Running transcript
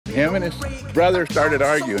Him and his brother started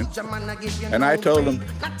arguing, and I told him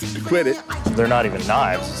to quit it. They're not even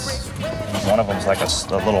knives. One of them's like a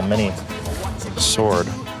little mini sword.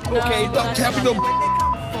 Okay, don't tell me no.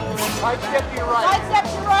 Sidestep to your right. Sidestep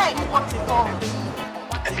to your right.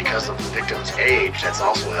 And because of the victim's age, that's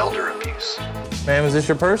also elder abuse. Ma'am, is this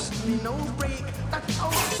your purse?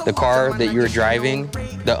 The car that you were driving,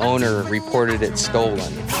 the owner reported it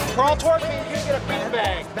stolen. Crawl towards me and you get a bean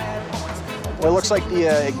bag. Well, it looks like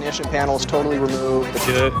the ignition panel is totally removed.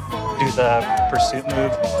 Do the pursuit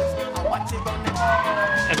move.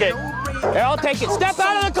 Okay. Here, I'll take it. Step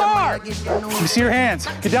out of the car! Let me see your hands.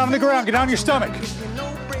 Get down on the ground. Get down on your stomach.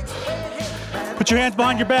 Put your hands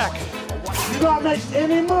behind your back. Do not make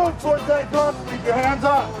any move towards that car. Keep your hands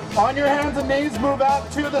up. On your hands and knees, move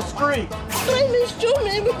out to the street.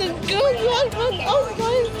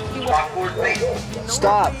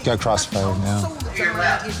 Stop. Got crossfired now.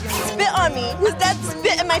 Spit on me. His dad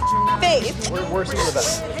spit in my face. Where's he with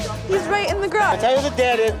us? He's right in the garage. Tell you the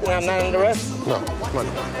dad is, and I'm not under arrest. No, come on.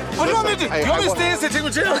 What do you want me to do? You want me to stay and take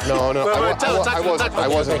with jail? No, I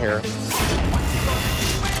wasn't here.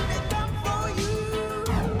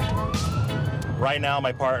 Right now,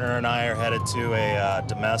 my partner and I are headed to a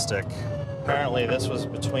domestic. Apparently, this was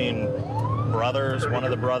between brothers. One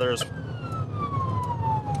of the brothers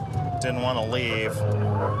didn't want to leave.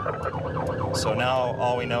 So now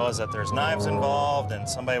all we know is that there's knives involved and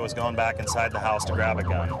somebody was going back inside the house to grab a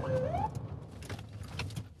gun.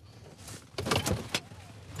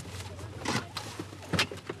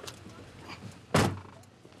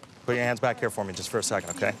 Put your hands back here for me just for a second,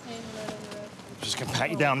 okay? Just gonna pat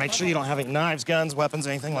you down. Make sure you don't have any knives, guns, weapons,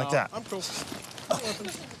 anything like that. I'm cool.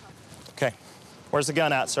 Okay. Where's the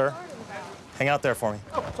gun at, sir? Hang out there for me.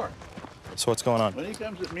 Oh, sorry. So what's going on? When he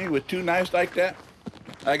comes at me with two knives like that,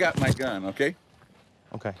 I got my gun, okay?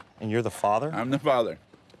 Okay. And you're the father? I'm the father.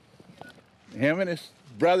 Him and his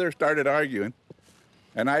brother started arguing,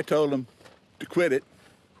 and I told him to quit it.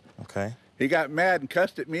 Okay. He got mad and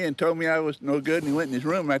cussed at me and told me I was no good, and he went in his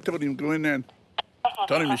room, and I told him to go in there and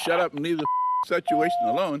told him to shut up and leave the situation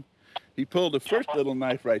alone. He pulled the first little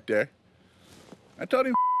knife right there. I told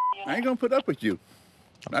him, I ain't gonna put up with you.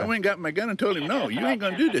 Okay. I went and got my gun and told him, no, you ain't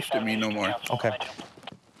gonna do this to me no more. Okay.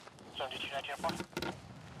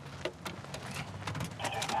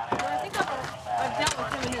 I think I've dealt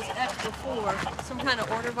with him and his ex before. Some kind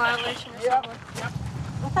of order violation or something.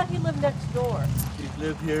 I thought he lived next door. He's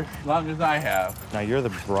lived here as long as I have. Now, you're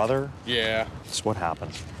the brother? Yeah. So what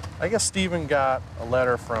happened? I guess Stephen got a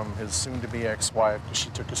letter from his soon-to-be ex-wife because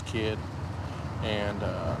she took his kid. And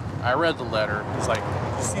I read the letter. He's like,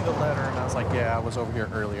 did you see the letter? And I was like, yeah, I was over here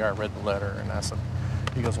earlier. I read the letter. And I said,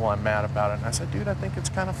 he goes, well, I'm mad about it. And I said, dude, I think it's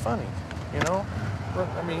kind of funny, you know? But,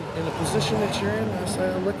 I mean, in the position that you're in, I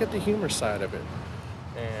said, look at the humor side of it.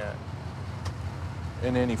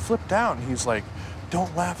 And then he flipped out and he's like,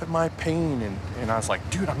 don't laugh at my pain. And I was like,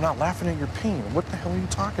 dude, I'm not laughing at your pain. What the hell are you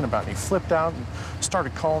talking about? And he flipped out and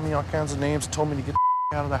started calling me all kinds of names, told me to get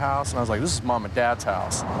the out of the house. And I was like, this is Mom and Dad's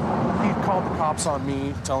house. He called the cops on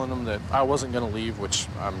me, telling them that I wasn't gonna leave, which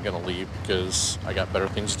I'm gonna leave because I got better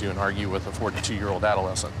things to do and argue with a 42-year-old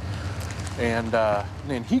adolescent. And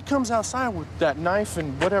then he comes outside with that knife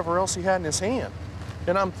and whatever else he had in his hand.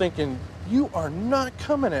 And I'm thinking, you are not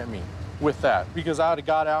coming at me with that, because I would have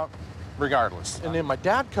got out regardless. And then my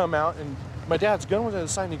dad come out, and my dad's gun was at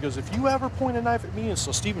his side, and he goes, if you ever point a knife at me, and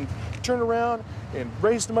so Stephen turned around and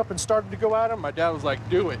raised him up and started to go at him, my dad was like,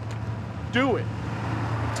 do it, do it.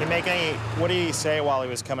 Did he make any, what did he say while he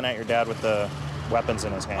was coming at your dad with the weapons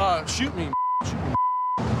in his hand? Shoot me.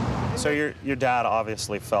 So your dad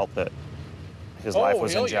obviously felt that his life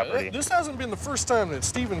was in jeopardy. This hasn't been the first time that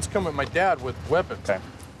Stephen's come at my dad with weapons. Okay.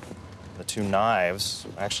 The two knives,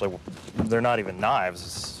 actually, they're not even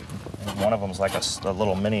knives. One of them's like a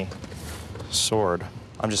little mini sword.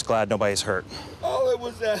 I'm just glad nobody's hurt. All I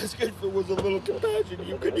was asking for was a little compassion.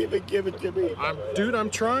 You couldn't even give it to me. Dude,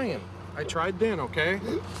 I'm trying. I tried then, okay?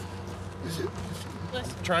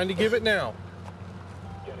 Trying to give it now.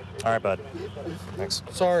 All right, bud. Thanks.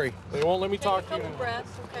 Sorry. They won't let me talk to you. Couple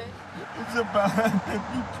breaths, okay? It's about to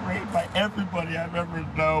be trained by everybody I've ever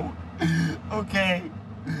known. Okay?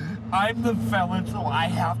 I'm the felon, so I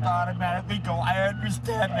have to automatically go. I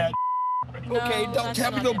understand that. Okay, don't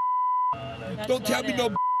tell me no. Don't tell me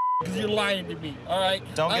no, because you're lying to me. All right?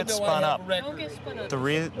 Don't get spun up. Don't get spun up. The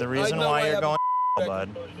reason why you're going,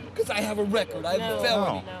 bud. Because I have a record. I have a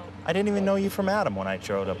felony. No. I didn't even know you from Adam when I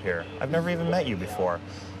showed up here. I've never even met you before.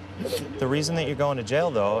 The reason that you're going to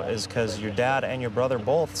jail, though, is because your dad and your brother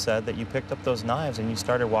both said that you picked up those knives and you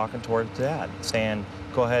started walking towards Dad, saying,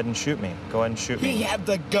 go ahead and shoot me. Go ahead and shoot me. He had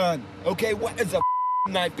the gun, okay? What is a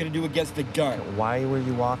knife gonna do against the gun? Why were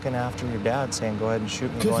you walking after your dad saying, go ahead and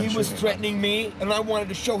shoot me? Because he was threatening me, and I wanted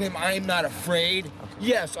to show him I am not afraid. Okay.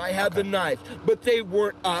 Yes, I have the knife, but they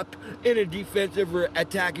weren't up in a defensive or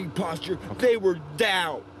attacking posture. Okay. They were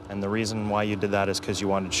down. And the reason why you did that is because you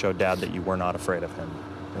wanted to show Dad that you were not afraid of him.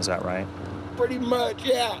 Is that right? Pretty much,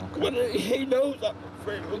 yeah. Okay. He knows I'm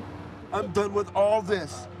afraid of him. I'm done with all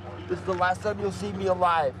this. This is the last time you'll see me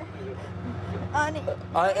alive. Honey.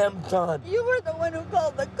 I am done. You were the one who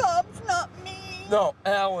called the cops, not me. No,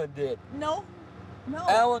 Alan did. No.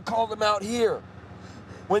 Alan called him out here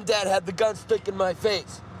when Dad had the gun stick in my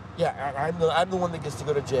face. Yeah, I'm the one that gets to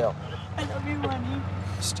go to jail. I love you, honey.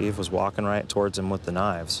 Steve was walking right towards him with the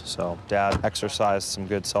knives, so Dad exercised some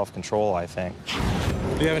good self-control, I think. Do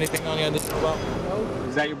you have anything on you on this as well? No.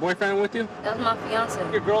 Is that your boyfriend with you? That's my fiance.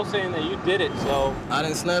 Your girl's saying that you did it, so... I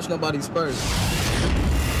didn't snatch nobody's purse.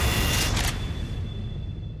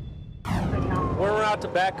 We're out to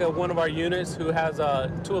back of one of our units who has a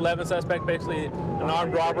 211 suspect, basically an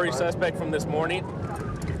armed robbery suspect from this morning.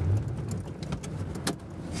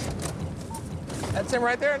 That's him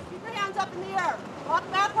right there. Keep your hands up in the air.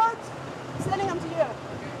 Walk backwards. I'm sending them to you.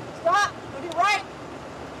 Stop. Go to your right.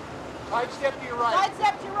 Side step to your right. Side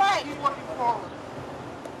step to your right. Keep looking forward.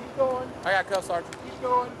 Keep going. I got cuffs, Sergeant. Keep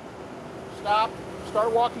going. Stop.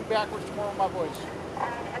 Start walking backwards to more of my voice.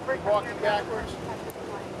 Keep walking backwards.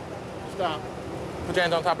 Stop. Put your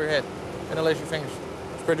hands on top of your head. Interlace your fingers.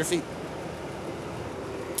 Spread your feet.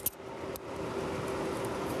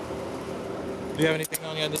 Do you have anything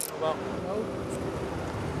on you I didn't know about? No.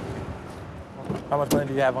 How much money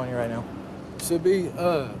do you have on you right now? Should be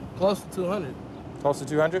close to 200. Close to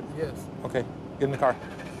 200? Yes. Okay, get in the car.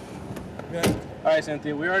 Yeah. All right,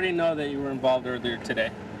 Cynthia, we already know that you were involved earlier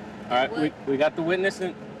today. All right, we got the witness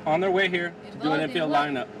on their way here to do an infield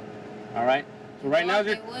lineup. All right, so right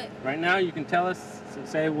now you can tell us,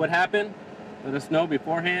 say what happened. Let us know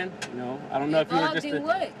beforehand. You know, I don't know if you were just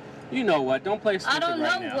what? You know what? Don't play stupid I don't know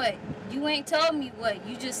right now. what. You ain't told me what.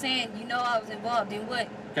 You just saying you know I was involved in what.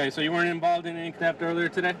 Okay, so you weren't involved in any theft earlier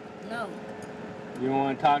today? No. You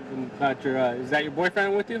want to talk about your, is that your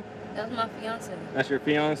boyfriend with you? That's my fiance. That's your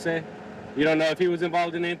fiance? You don't know if he was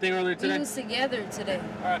involved in anything earlier today? We was together today.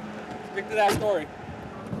 All right, stick to that story.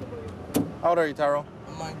 How old are you, Tyrone?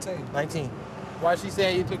 I'm 19. 19. Why is she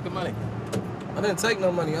saying you took the money? I didn't take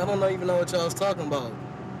no money. I don't even know what y'all was talking about.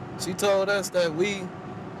 She told us that we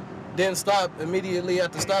didn't stop immediately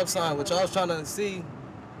at the stop sign, which I was trying to see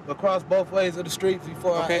across both ways of the streets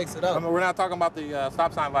before I exit out. I mean, we're not talking about the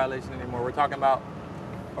stop sign violation anymore. We're talking about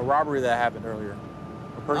a robbery that happened earlier,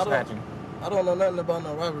 a purse snatching. I don't know nothing about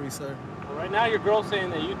no robbery, sir. Well, right now your girl's saying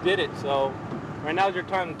that you did it, so right now's your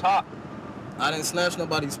time to talk. I didn't snatch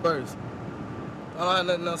nobody's purse. I don't have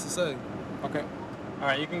nothing else to say. Okay. All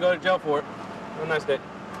right, you can go to jail for it. Have a nice day.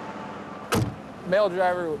 Male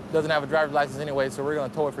driver doesn't have a driver's license anyway, so we're going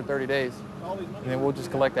to tow it for 30 days. And then we'll just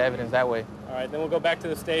collect the evidence that way. All right, then we'll go back to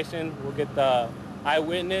the station. We'll get the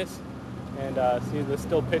eyewitness and see the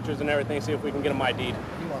still pictures and everything, see if we can get him ID'd.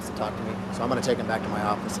 He wants to talk to me, so I'm going to take him back to my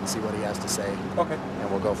office and see what he has to say. Okay. And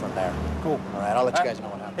we'll go from there. Cool. All right, I'll let you guys know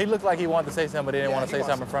what happens. He looked like he wanted to say something, but he didn't want to say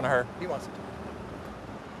something in front of her. He wants to.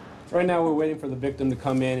 Right now we're waiting for the victim to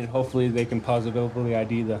come in and hopefully they can positively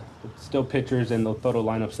ID the still pictures and the photo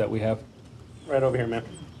lineups that we have. Right over here, ma'am.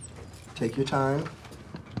 Take your time.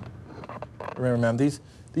 Remember, ma'am, these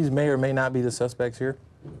may or may not be the suspects here.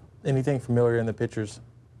 Anything familiar in the pictures,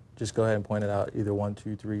 just go ahead and point it out. Either 1,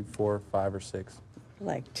 2, 3, 4, 5, or 6.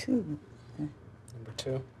 Like 2. Number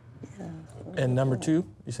 2? Yeah. And number 2?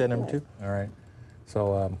 You said number 2? All right.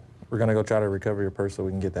 So we're going to go try to recover your purse so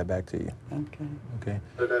we can get that back to you. Okay. Okay.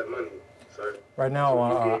 For that money, sir. Right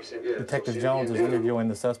now, Detective Jones is interviewing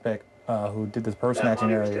the suspect who did this purse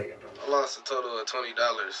snatching earlier. I lost a total of $20.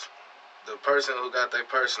 The person who got their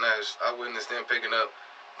purse snatched, I witnessed them picking up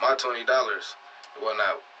my $20 and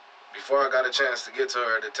whatnot. Before I got a chance to get to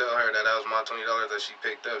her to tell her that that was my $20 that she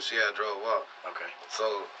picked up, she had drove off. Okay.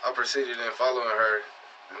 So I proceeded in following her.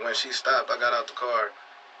 And when she stopped, I got out the car,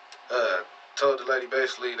 told the lady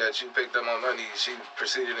basically that you picked up my money. She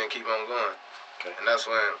proceeded and keep on going. Okay. And that's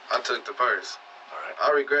when I took the purse. All right.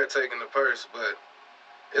 I regret taking the purse, but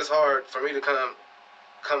it's hard for me to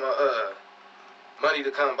money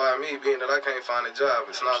to come by me, being that I can't find a job.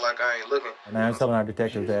 It's not like I ain't looking. And I was telling our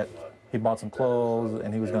detective that he bought some clothes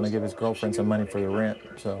and he was going to give his girlfriend some money for the rent.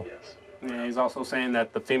 So. Yeah, he's also saying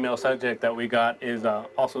that the female subject that we got is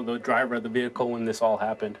also the driver of the vehicle when this all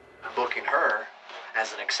happened. I'm booking her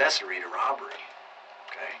as an accessory to robbery,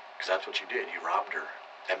 okay? Because that's what you did. You robbed her.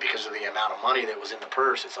 And because of the amount of money that was in the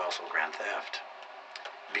purse, it's also grand theft.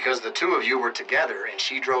 Because the two of you were together and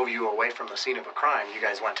she drove you away from the scene of a crime, you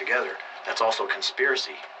guys went together. That's also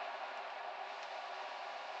conspiracy.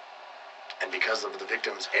 And because of the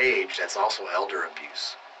victim's age, that's also elder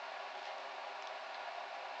abuse.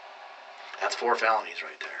 That's 4 felonies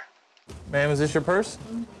right there. Ma'am, is this your purse?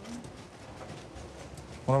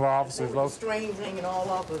 One of our officers located. Strings hanging all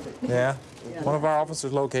off of it. Yeah. One of our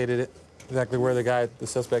officers located it, exactly where the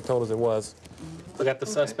suspect told us it was. We got the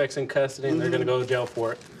suspects in custody, and they're going to go to jail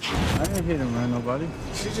for it. I didn't hit and run nobody.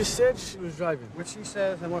 She just said she was driving. What she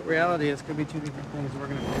says and what reality is could be 2 different things. We're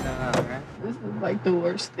gonna figure that out, right? This is like the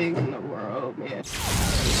worst thing in the world, man.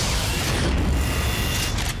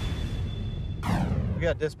 We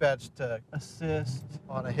got dispatched to assist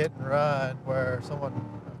on a hit and run where someone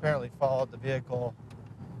apparently followed the vehicle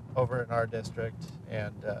over in our district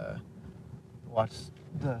and watched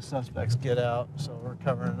the suspects get out. So we're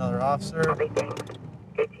covering another officer.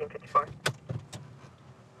 1854.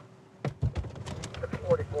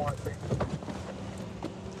 44.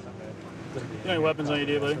 You got any weapons on you,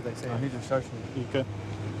 do you, buddy? That's what they say. He's a sergeant. You okay?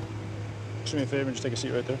 Do me a favor and just take a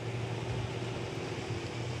seat right there.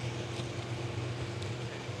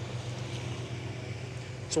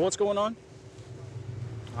 So what's going on?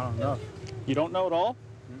 I don't know. You don't know at all?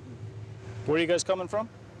 Where are you guys coming from?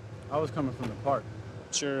 I was coming from the park.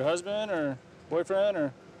 It's your husband or boyfriend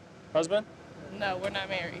or husband? No, we're not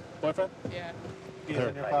married. Boyfriend? Yeah. Keys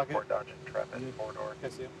in your pocket?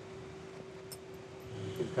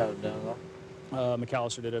 You pat him down at all?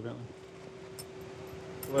 McAllister did, evidently.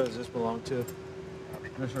 What does this belong to?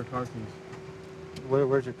 Where's your car keys?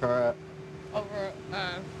 Where's your car at? Over,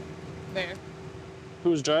 there. Who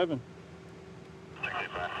was driving?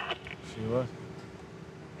 She was.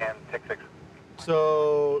 And 66.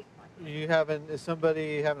 So, is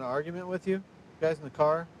somebody having an argument with you? You guys in the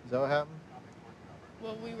car? Is that what happened?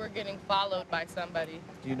 Well, we were getting followed by somebody.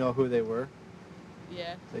 Do you know who they were?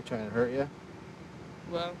 Yeah. They trying to hurt you?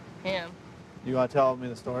 Well, him. You want to tell me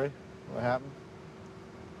the story? What happened?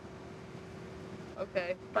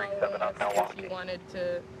 Okay. Following us because she wanted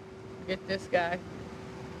to get this guy.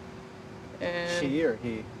 And She or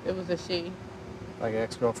he? it was a she. Like an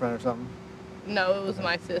ex-girlfriend or something? No, it was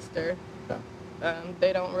my sister. Okay.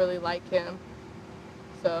 They don't really like him.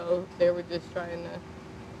 So they were just trying to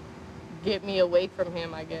get me away from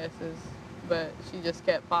him, I guess. But she just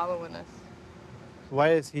kept following us. Why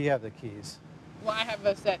does he have the keys? Well, I have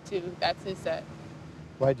a set too. That's his set.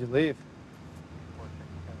 Why'd you leave?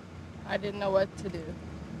 I didn't know what to do.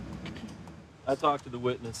 I talked to the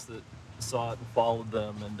witness that saw it and followed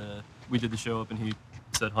them, and we did the show up, and he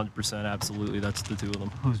said 100% absolutely that's the two of them.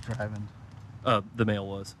 Who's driving? The male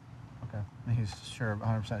was. Okay. He's sure,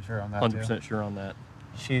 100% sure on that 100% sure on that.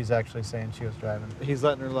 She's actually saying she was driving. He's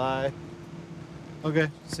letting her lie. Okay,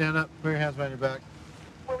 stand up, put your hands behind your back.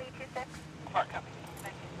 Willie 26.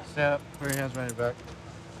 Stand up, put your hands behind your back.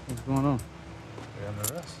 What's going on? You're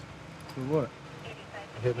under arrest. For what?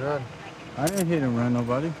 Hit and run. I didn't hit and run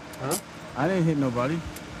nobody. Huh? I didn't hit nobody.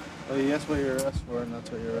 Well, that's what you're arrested for, and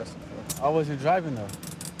that's what you're arrested for. I wasn't driving though.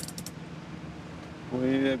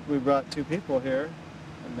 We brought 2 people here,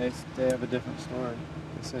 and they have a different story.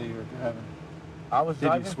 They say you were driving. I was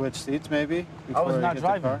driving. Did you switch seats maybe? I was before not you get the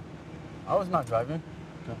driving. car? I was not driving.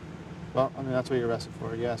 Okay. Well, I mean, that's what you're arrested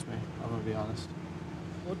for. You asked me. I'm going to be honest.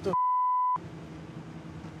 What the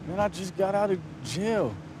Man, I just got out of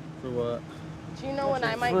jail. For what? Do you know when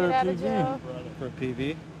I might For get out of PV. jail? For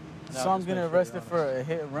PV? So I'm getting arrested for a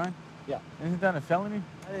hit and run? Yeah. Isn't that a felony?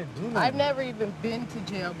 I didn't do nothing. I've never even been to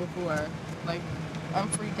jail before. Like, I'm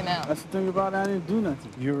freaking out. That's the thing about it, I didn't do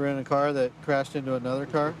nothing. You were in a car that crashed into another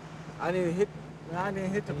car? I didn't hit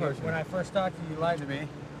the person. When I first talked to you, you lied to me.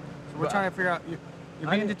 So we're trying to figure out, you're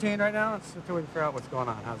being detained right now? Let's until we can figure out what's going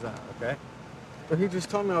on. How's that, okay? But he just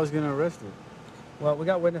told me I was getting arrested. Well, we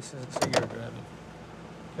got witnesses that say you were driving.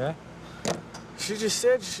 Okay? She just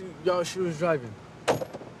said she was driving.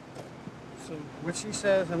 So what she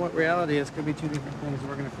says and what reality is could be 2 different things.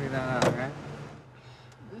 We're going to figure that out, right?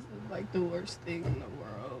 This is like the worst thing in the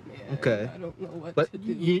world, man. Okay. I don't know what But to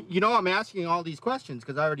do. you know I'm asking all these questions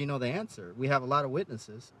because I already know the answer. We have a lot of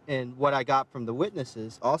witnesses. And what I got from the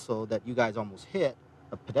witnesses also that you guys almost hit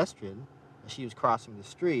a pedestrian as she was crossing the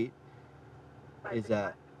street is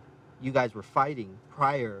that you guys were fighting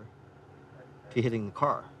prior to hitting the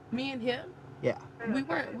car. Me and him? Yeah.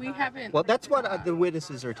 We haven't. Well, that's what the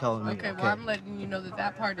witnesses are telling me. Okay, well, I'm letting you know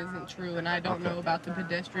that part isn't true, and I don't know about the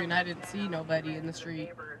pedestrian. I didn't see nobody in the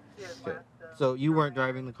street. Okay. So you weren't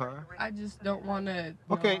driving the car? I just don't want to.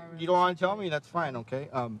 Okay, you don't want to tell me? That's fine, okay?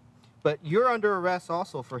 But you're under arrest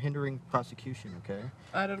also for hindering prosecution, okay?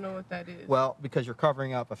 I don't know what that is. Well, because you're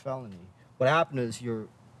covering up a felony. What happened is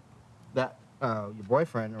that your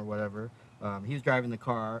boyfriend or whatever, he was driving the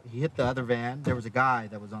car. He hit the other van. There was a guy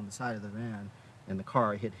that was on the side of the van, and the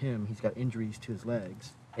car hit him. He's got injuries to his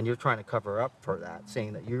legs. And you're trying to cover up for that,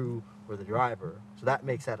 saying that you were the driver. So that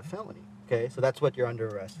makes that a felony, okay? So that's what you're under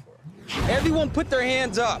arrest for. Everyone put their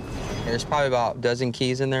hands up. There's probably about a dozen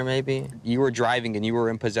keys in there, maybe. You were driving and you were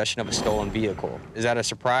in possession of a stolen vehicle. Is that a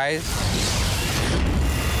surprise?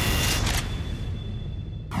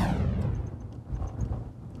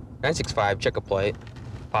 965, check a plate.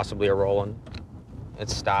 Possibly a rolling.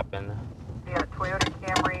 It's stopping. Yeah, Toyota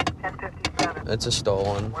Camry 1057. It's a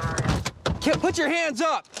stolen. Put your hands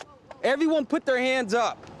up! Everyone put their hands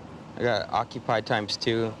up. I got occupied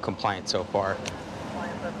 ×2, compliant so far.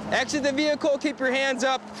 Exit the vehicle, keep your hands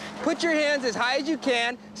up. Put your hands as high as you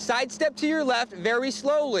can. Sidestep to your left very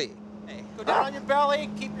slowly. Hey, go down on your belly,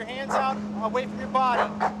 keep your hands out away from your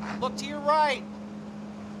body. Look to your right.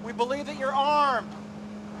 We believe that you're armed.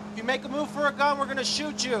 If you make a move for a gun, we're gonna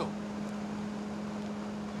shoot you.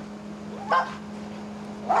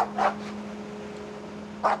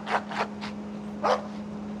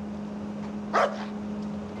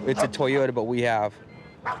 It's a Toyota, but we have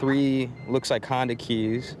 3, looks like Honda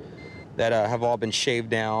keys that have all been shaved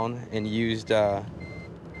down and used,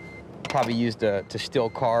 probably used to steal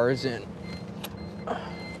cars. And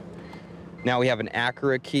now we have an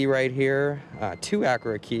Acura key right here, 2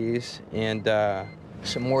 Acura keys, and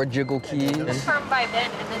some more jiggle keys. Confirmed by Ben,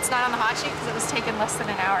 and it's not on the hot sheet because it was taken less than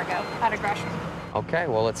an hour ago at a Gresham. Okay,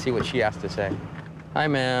 well, let's see what she has to say. Hi,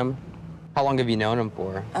 ma'am. How long have you known him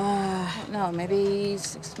for? No, maybe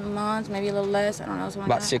 6 months, maybe a little less. I don't know. Something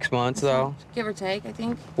About like 6 months, though? Give or take, I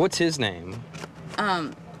think. What's his name?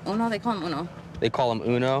 Uno, they call him Uno. They call him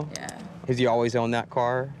Uno? Yeah. Has he always owned that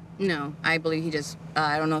car? No, I believe he just,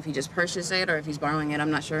 I don't know if he just purchased it or if he's borrowing it. I'm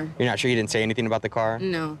not sure. You're not sure? He didn't say anything about the car?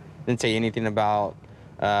 No. Didn't say anything about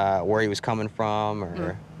where he was coming from,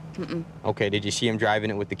 or? Mm-mm. Okay, did you see him driving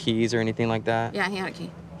it with the keys or anything like that? Yeah, he had a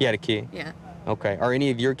key. He had a key? Yeah. Okay. Are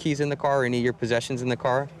any of your keys in the car, or any of your possessions in the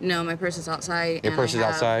car? No, my purse is outside. Your purse is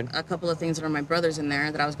outside? A couple of things that are my brother's in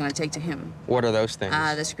there that I was going to take to him. What are those things?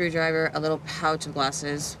 The screwdriver, a little pouch of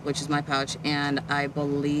glasses, which is my pouch, and I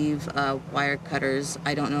believe wire cutters.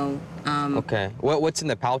 I don't know. Okay. What's in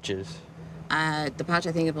the pouches? The pouch,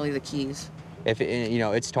 I believe the keys. If you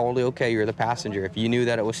know, it's totally okay. You're the passenger. If you knew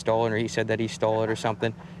that it was stolen, or he said that he stole it or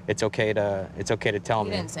something, it's okay to tell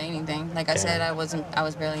me. He didn't say anything. Like I said, I was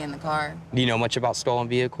barely in the car. Do you know much about stolen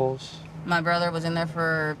vehicles? My brother was in there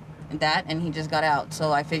for that, and he just got out.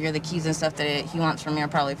 So I figure the keys and stuff that he wants from me are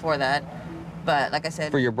probably for that. But like I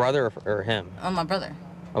said. For your brother or him? Oh, my brother.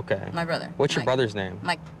 Okay. My brother. What's your Mike. brother's name?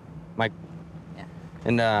 Mike. Mike. Yeah.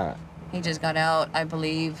 And he just got out, I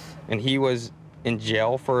believe. And he was in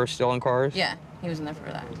jail for stealing cars? Yeah, he was in there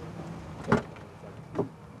for that.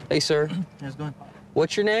 Hey, sir. How's it going?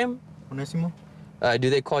 What's your name? Onesimo. Do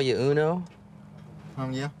they call you Uno?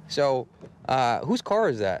 Yeah. So, whose car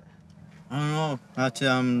is that? I don't know.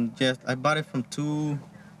 Actually, just I bought it from 3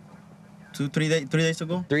 days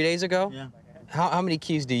ago. 3 days ago? Yeah. How many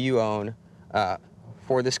keys do you own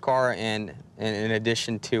for this car, and in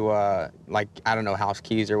addition to like, I don't know, house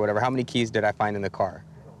keys or whatever? How many keys did I find in the car?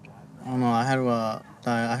 I don't know. I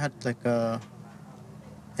had like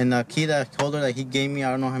and the key that holder that he gave me, I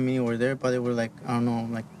don't know how many were there, but they were like, I don't know,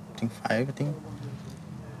 like I think 5, I think.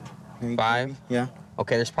 5? Yeah.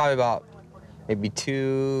 Okay, there's probably about maybe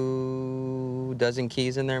 2 dozen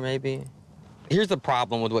keys in there, maybe. Here's the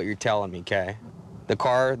problem with what you're telling me, Kay. The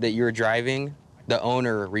car that you were driving, the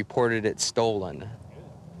owner reported it stolen.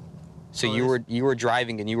 So you were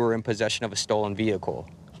driving and you were in possession of a stolen vehicle.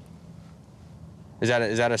 Is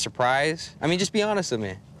that a surprise? I mean, just be honest with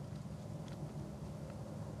me.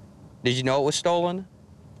 Did you know it was stolen?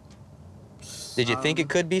 Did you think it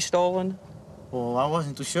could be stolen? Well, I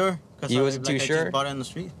wasn't too sure. You wasn't too sure? I just bought it on the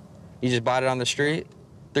street. You just bought it on the street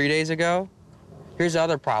 3 days ago? Here's the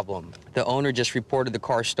other problem. The owner just reported the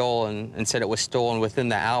car stolen and said it was stolen within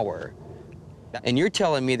the hour. And you're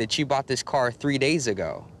telling me that you bought this car 3 days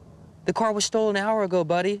ago. The car was stolen an hour ago,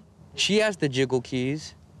 buddy. She has the jiggle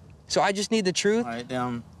keys. So I just need the truth. All right,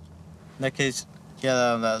 in that case,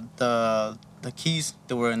 yeah, the keys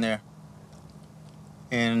that were in there.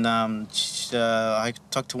 And I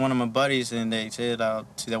talked to one of my buddies, and they said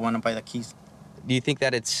they want to buy the keys. Do you think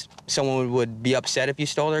that someone would be upset if you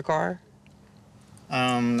stole their car?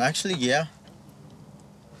 Actually, yeah.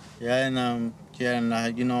 Yeah, and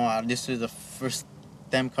you know, this is the first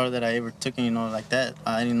damn car that I ever took, you know, like that.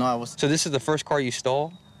 I didn't know I was. So this is the first car you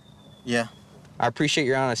stole? Yeah. I appreciate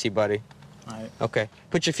your honesty, buddy. All right. Okay.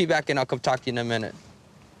 Put your feet back in. I'll come talk to you in a minute.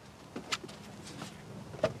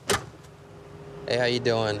 Hey, how you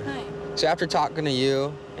doing? Hi. So after talking to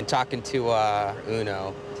you and talking to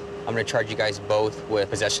Uno, I'm gonna charge you guys both with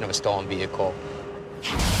possession of a stolen vehicle.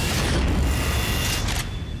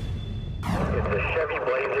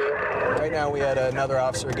 Right now we had another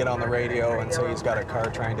officer get on the radio and say he's got a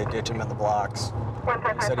car trying to ditch him at the blocks.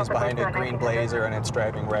 He said he's behind a green Blazer and it's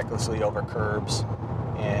driving recklessly over curbs.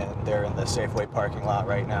 And they're in the Safeway parking lot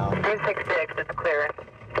right now. 366, it's clear.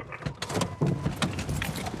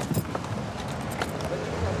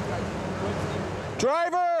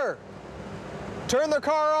 Driver! Turn the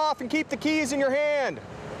car off and keep the keys in your hand.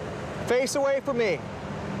 Face away from me.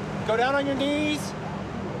 Go down on your knees.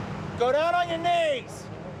 Go down on your knees.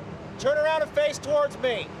 Turn around and face towards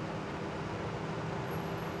me.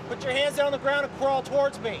 Put your hands down on the ground and crawl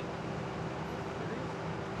towards me.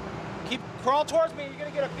 Crawl towards me, you're gonna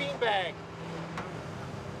get a beanbag.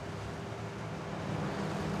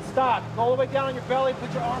 Stop, go all the way down on your belly,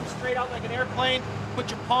 put your arms straight out like an airplane, put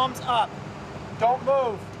your palms up. Don't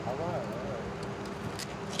move. All right.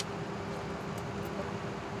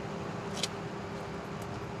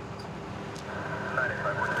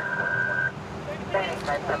 Bring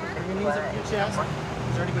your knees up to your chest.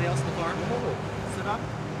 Is there anybody else in the car? Sit up.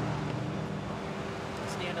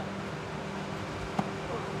 Stand up.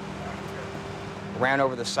 Ran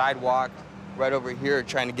over the sidewalk right over here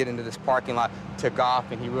trying to get into this parking lot, took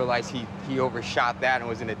off, and he realized he overshot that and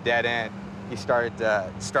was in a dead end. He started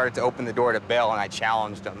to open the door to bail, and I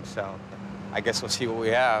challenged him, so I guess we'll see what we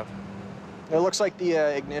have. It looks like the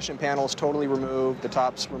ignition panel is totally removed, the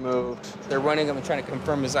top's removed. They're running him and trying to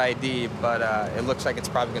confirm his ID, but it looks like it's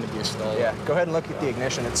probably going to be a stolen. Yeah, go ahead and look at the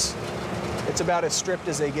ignition. It's about as stripped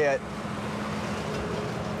as they get.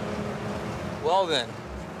 Well then.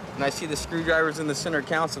 And I see the screwdrivers in the center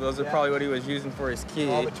console. Those are probably what he was using for his key.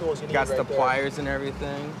 All the tools you need got right the there. pliers and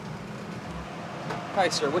everything. Hi,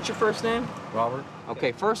 sir. What's your first name? Robert.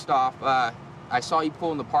 Okay, first off, I saw you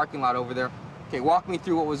pull in the parking lot over there. Okay, walk me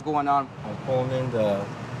through what was going on. I'm pulling in to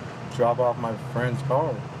drop off my friend's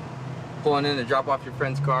car. Pulling in to drop off your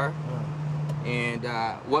friend's car? Yeah. And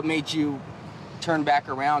what made you turn back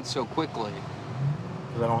around so quickly?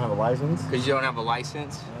 Because I don't have a license. Because you don't have a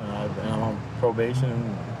license? And I'm on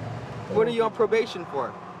probation. What are you on probation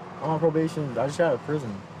for? I'm on probation. I just got out of prison.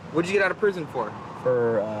 What did you get out of prison for?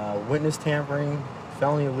 For witness tampering,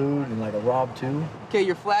 felony elude, and like a rob too. Okay,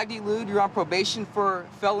 you're flagged elude. You're on probation for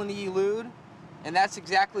felony elude, and that's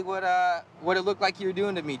exactly what it looked like you were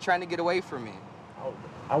doing to me, trying to get away from me.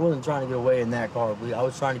 I wasn't trying to get away in that car. I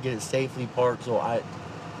was trying to get it safely parked, so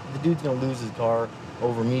the dude's gonna lose his car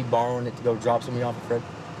over me borrowing it to go drop somebody off at Fred.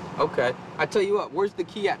 Okay. I tell you what, where's the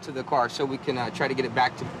key at to the car so we can try to get it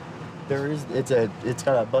back to me? It's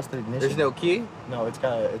got a busted ignition. There's no key? No, it's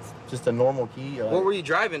just a normal key. What were you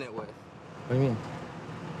driving it with? What do you mean?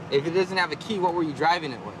 If it doesn't have a key, what were you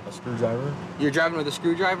driving it with? A screwdriver. You're driving with a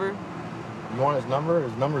screwdriver? You want his number?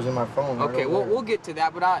 His number's in my phone. Okay, we'll get to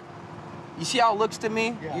that, but you see how it looks to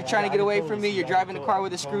me? Yeah, you're trying to get away from me, you're driving the car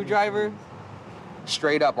with a screwdriver?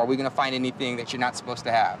 Straight up, are we gonna find anything that you're not supposed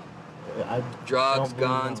to have? Drugs,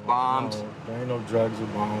 guns, bombs? No, there ain't no drugs or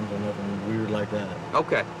bombs or nothing weird like that.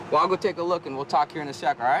 Okay, well I'll go take a look and we'll talk here in a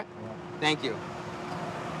sec, all right? Yeah. Thank you.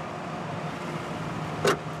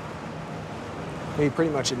 He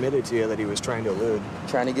pretty much admitted to you that he was trying to elude.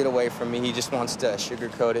 Trying to get away from me. He just wants to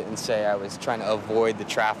sugarcoat it and say I was trying to avoid the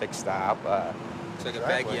traffic stop. Took a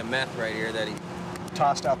baggie of meth right here that he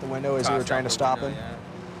tossed out the window as you were trying to stop him. Yeah.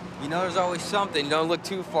 You know, there's always something. Don't look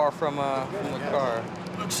too far from the car.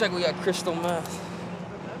 Looks like we got crystal meth.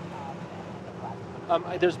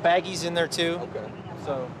 There's baggies in there too. Okay.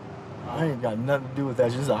 So. I ain't got nothing to do with that.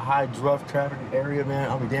 It's just a high rough traffic area, man.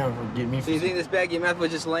 I'll be down for getting me. So you think this baggie of meth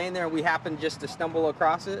was just laying there and we happened just to stumble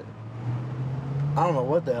across it? I don't know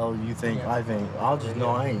what the hell you think. I think I'll just know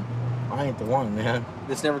I ain't the one, man.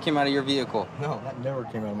 This never came out of your vehicle? No, that never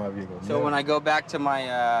came out of my vehicle. So when I go back to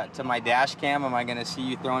my dash cam, am I gonna see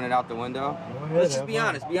you throwing it out the window? Go ahead, Let's just be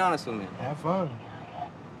honest. Be honest with me. Have fun.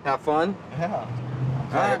 Have fun? Yeah. All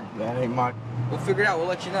right. That ain't my. We'll figure it out. We'll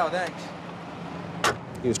let you know. Thanks.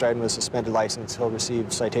 He was driving with a suspended license. He'll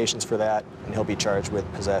receive citations for that, and he'll be charged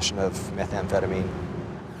with possession of methamphetamine.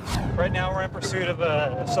 Right now, we're in pursuit of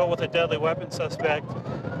an assault with a deadly weapon suspect.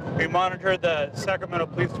 We monitored the Sacramento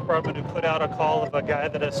Police Department who put out a call of a guy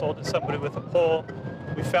that assaulted somebody with a pole.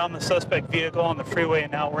 We found the suspect vehicle on the freeway,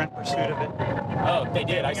 and now we're in pursuit of it. Oh, they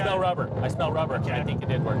did. I smell rubber. I smell rubber. Okay. I think it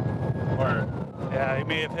did work. Or yeah, he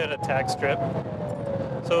may have hit a tax strip.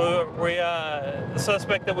 So the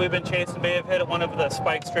suspect that we've been chasing may have hit one of the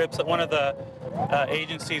spike strips that one of the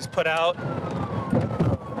agencies put out.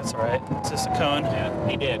 That's all right. It's just a cone. Yeah,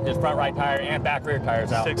 he did. His front right tire and back rear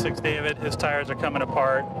tires out. 6-6 David, his tires are coming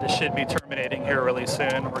apart. This should be terminating here really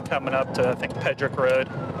soon. We're coming up to, I think, Pedrick Road.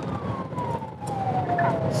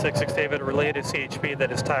 6-6 David relayed to CHP that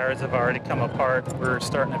his tires have already come apart. We're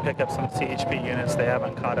starting to pick up some CHP units. They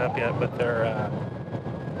haven't caught up yet, but they're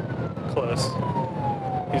close.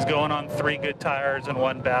 He's going on 3 good tires and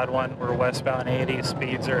 1 bad one. We're westbound 80.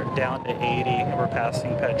 Speeds are down to 80. We're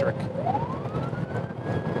passing Pedrick.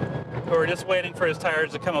 We're just waiting for his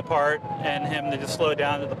tires to come apart and him to just slow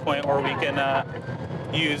down to the point where we can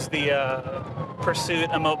use the pursuit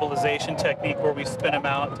immobilization technique where we spin him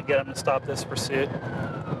out to get him to stop this pursuit.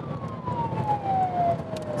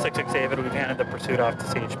 6-6 David, we've handed the pursuit off to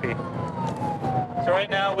CHP. So right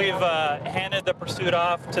now we've handed the pursuit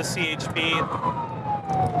off to CHP.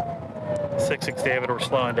 6-6 David, we're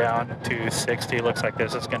slowing down to 60. Looks like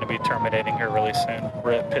this is going to be terminating here really soon.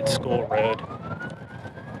 We're at Pitt School Road.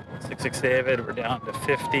 6-6 David, we're down to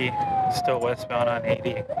 50. Still westbound on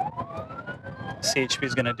 80. CHP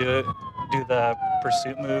is going to do the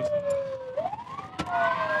pursuit move.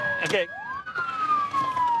 Okay.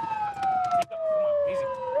 Come on, easy.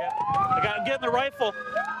 Yeah. I got him getting the rifle.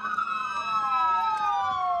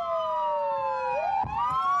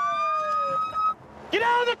 Get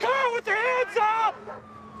out of the car with your hands up!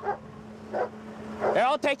 Here,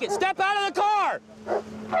 I'll take it. Step out of the car!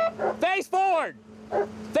 Face forward!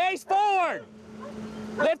 Face forward!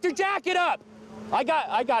 Lift your jacket up! I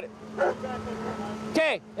got it.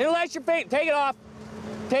 Okay, interlace your feet. Take it off.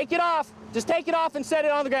 Take it off. Just take it off and set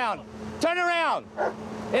it on the ground. Turn around.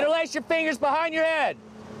 Interlace your fingers behind your head.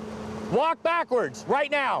 Walk backwards right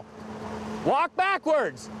now. Walk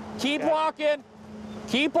backwards. Keep walking.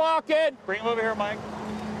 Keep walking. Bring him over here, Mike.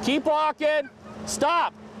 Keep walking.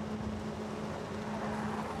 Stop.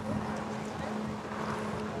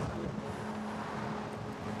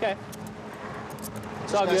 Okay.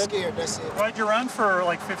 It's all good. Scared, that's it. Why'd you run for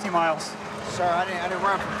like 50 miles? Sir, I didn't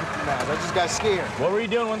run for 50 miles. I just got scared. What were you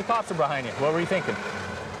doing when the cops were behind you? What were you thinking?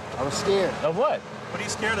 I was scared. Of what? What are you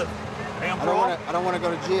scared of? Are you on I parole? don't want to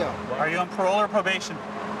go to jail. Are you on parole or probation?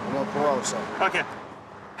 I'm on parole, sir. Okay.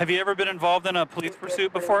 Have you ever been involved in a police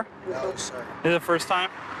pursuit before? No, sir. Is it the first time?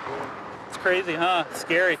 It's crazy, huh? It's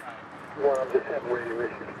scary.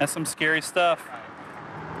 That's some scary stuff.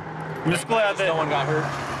 I'm just glad that no one got hurt.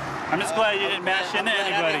 I'm just glad you didn't mash into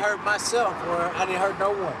anybody. I didn't hurt myself, or I didn't hurt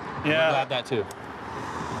no one. Yeah. I'm glad that too.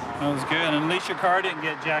 That was good. And at least your car didn't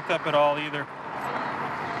get jacked up at all either.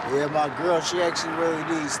 Yeah, my girl, she actually really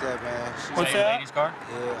needs that, man. What's that? Lady's car?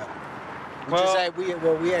 Yeah. We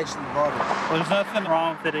actually bought it. Well, there's nothing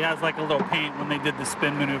wrong with it. It has like a little paint when they did the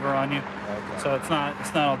spin maneuver on you. Okay. So it's not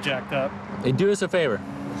all jacked up. Hey, do us a favor.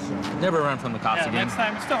 Never run from the cops again. Next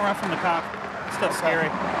time, just don't run from the cop. It's still scary.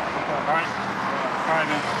 All right? All right,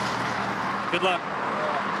 man. Good luck.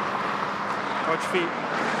 Watch your feet.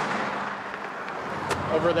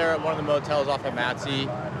 Over there at one of the motels off of Matsy,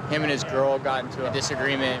 him and his girl got into a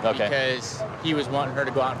disagreement because he was wanting her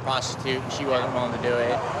to go out and prostitute and she wasn't willing to do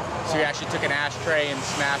it. So he actually took an ashtray and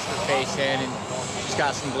smashed her face in and she's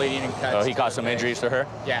got some bleeding and cuts. Oh, he caused some injuries to her?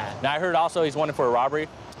 Yeah. Now I heard also he's wanted for a robbery?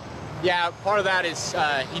 Yeah, part of that is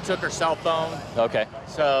he took her cell phone. Okay.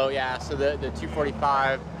 So yeah, so the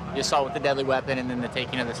 245, the assault with the deadly weapon and then the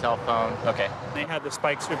taking of the cell phone. Okay. They had the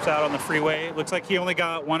spike strips out on the freeway. It looks like he only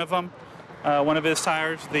got one of them, one of his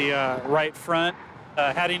tires, the right front.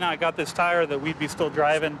 Had he not got this tire, that we'd be still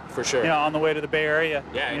driving. For sure. You know, on the way to the Bay Area.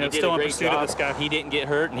 Yeah, and you know, he did still a in great pursuit job. of this guy. He didn't get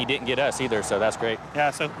hurt and he didn't get us either, so that's great. Yeah,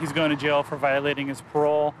 so he's going to jail for violating his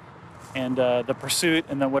parole and the pursuit,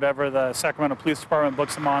 and then whatever the Sacramento Police Department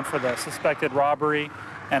books him on for the suspected robbery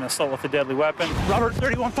and assault with a deadly weapon. Robert,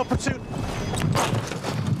 31-foot pursuit.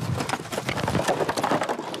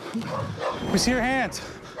 Let me see your hands.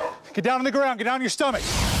 Get down on the ground, get down on your stomach.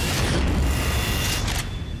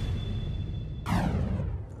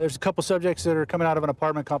 There's a couple subjects that are coming out of an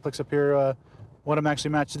apartment complex up here. One of them actually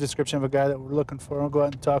matched the description of a guy that we're looking for. I'll go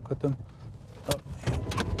out and talk with them. Oh,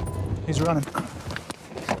 he's running.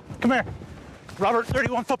 Come here. Robert,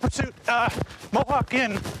 31-foot pursuit. Mohawk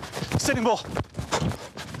in. Sitting Bull.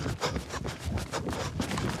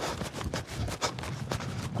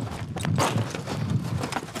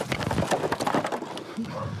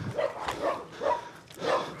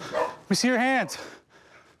 Let me see your hands.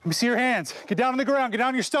 Let me see your hands. Get down on the ground. Get down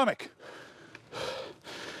on your stomach.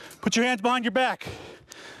 Put your hands behind your back.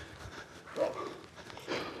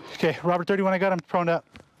 Okay, Robert 31, I got him prone up.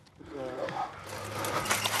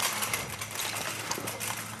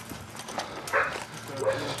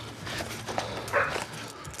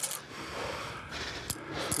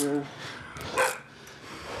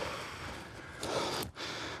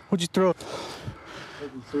 What'd you throw?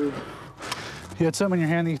 You had something in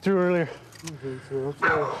your hand that you threw earlier.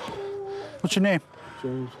 What's your name?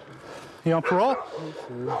 James. You on parole?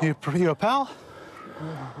 You a pal?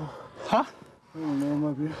 Huh? I don't know,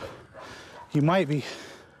 might be. You might be.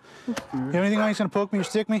 You have anything on you that's gonna poke me or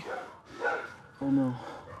stick me? Oh no.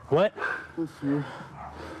 What? That's fear.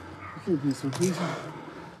 You can't be so easy.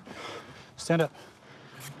 Stand up.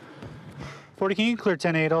 40, can you clear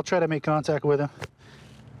 10-8? I'll try to make contact with him.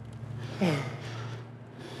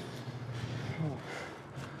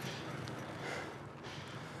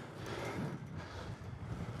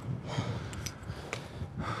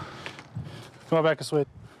 Come on back this way.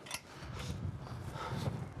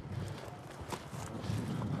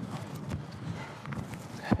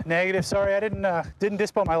 Negative. Sorry, I didn't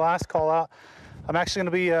dispo my last call out. I'm actually going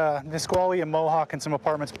to be Nisqually and Mohawk in some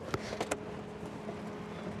apartments.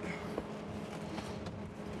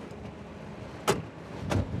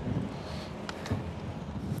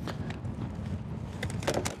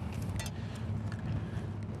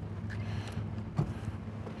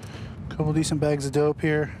 Couple decent bags of dope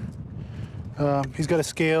here. He's got a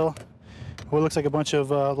scale. What looks like a bunch of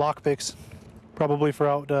lockpicks, probably for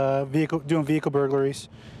out doing vehicle burglaries.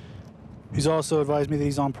 He's also advised me that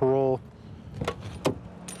he's on parole. All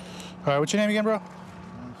right, what's your name again, bro?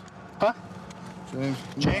 Huh? James.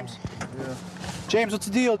 James? Yeah. James, what's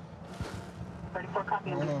the deal? 34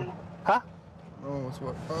 copy NBC. Huh? No, what's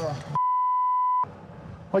what?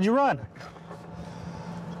 Why'd you run?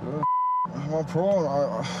 I'm on parole.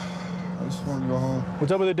 I just wanted to go home.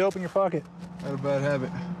 What's up with the dope in your pocket? I had a bad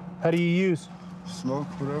habit. How do you use? Smoke,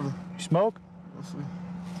 whatever. You smoke? Mostly.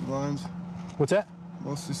 Do lines. What's that?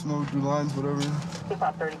 Mostly smoke, do lines, whatever.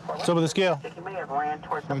 What's up with the scale? You may have ran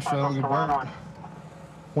towards the Make sure I don't get burnt.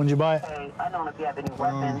 When did you buy it? Hey, I don't know if you have any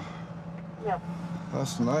weapons. Yep.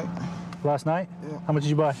 Last night. Last night? Yeah. How much did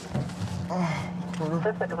you buy?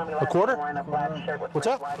 Quarter. A quarter? What's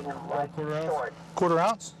up? Quarter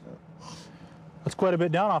ounce? That's quite a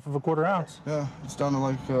bit down off of a quarter ounce. Yeah, it's down to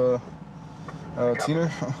like teener.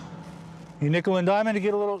 You nickel and diamond to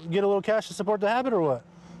get a little cash to support the habit, or what?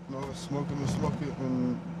 No, smoking to smoke it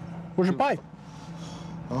and. Where's your pipe?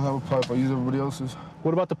 I don't have a pipe. I use everybody else's.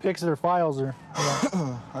 What about the pics or files or?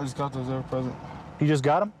 I just got those ever present. You just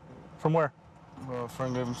got them? From where? A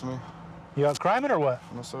friend gave them to me. You out criming or what?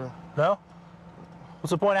 No, sir. No? What's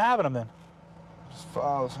the point of having them then? Just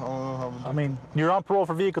files. I don't know how. I mean, you're on parole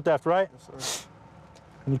for vehicle theft, right? Yes, sir.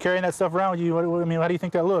 And you're carrying that stuff around with you. I mean, how do you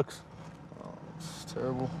think that looks? It's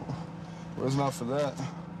terrible. But it's not for that.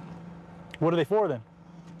 What are they for then?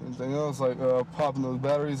 Anything else, like popping those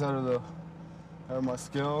batteries out of my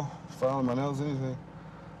scale, filing my nails, anything.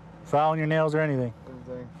 Filing your nails or anything?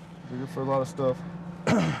 Everything. They're good for a lot of stuff.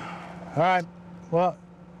 All right. Well,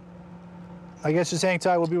 I guess just hang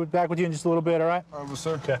tight. We'll be back with you in just a little bit, all right? All right, well,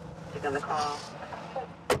 sir. Okay.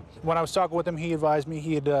 When I was talking with him, he advised me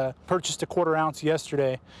he had purchased a quarter ounce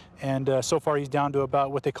yesterday, and so far he's down to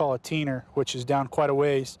about what they call a teener, which is down quite a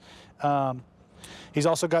ways. He's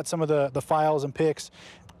also got some of the files and picks.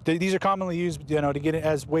 These are commonly used, to get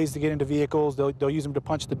as ways to get into vehicles. They'll use them to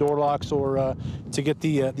punch the door locks or to get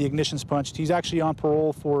the ignitions punched. He's actually on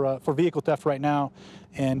parole for vehicle theft right now,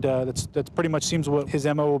 and that's pretty much seems what his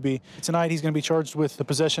MO will be. Tonight he's going to be charged with the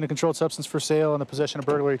possession of controlled substance for sale and the possession of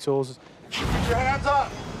burglary tools. Keep your hands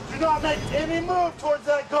up. Do not make any move towards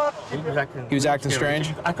that gun. He was acting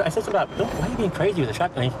strange. I said something about, why are you being crazy with a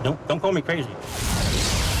shotgun? Don't call me crazy.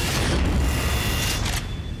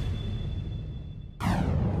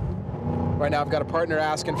 Right now, I've got a partner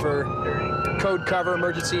asking for code cover,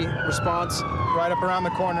 emergency response, right up around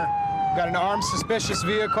the corner. Got an armed, suspicious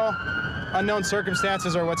vehicle. Unknown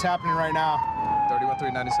circumstances are what's happening right now.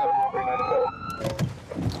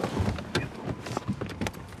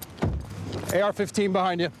 31397. AR-15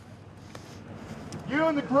 behind you. You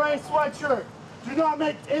in the gray sweatshirt, do not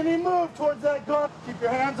make any move towards that gun. Keep your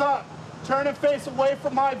hands up. Turn and face away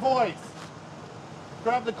from my voice.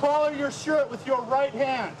 Grab the collar of your shirt with your right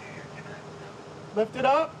hand. Lift it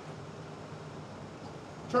up.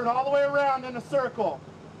 Turn all the way around in a circle.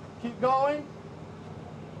 Keep going.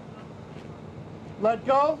 Let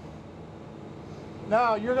go.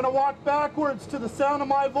 Now, you're going to walk backwards to the sound of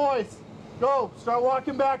my voice. Go. Start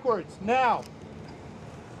walking backwards. Now.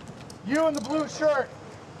 You in the blue shirt,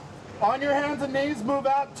 on your hands and knees, move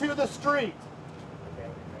out to the street.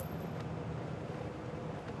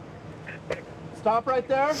 Stop right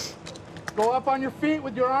there. Go up on your feet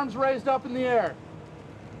with your arms raised up in the air.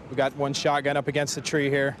 We got one shotgun up against the tree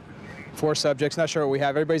here. 4 subjects, not sure what we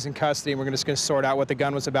have. Everybody's in custody, and we're just going to sort out what the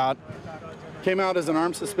gun was about. Came out as an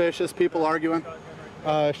armed suspicious, people arguing.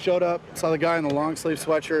 Showed up, saw the guy in the long sleeve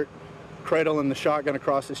sweatshirt, cradling the shotgun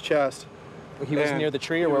across his chest. He was near the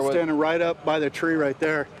tree, or where was was? Standing right up by the tree right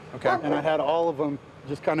there. Okay. And I had all of them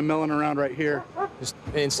just kind of milling around right here. Just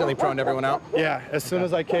instantly proned everyone out? Yeah. As soon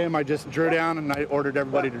as I came, I just drew down and I ordered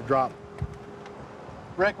everybody to drop.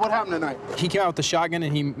 Rick, what happened tonight? He came out with the shotgun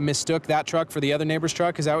and he mistook that truck for the other neighbor's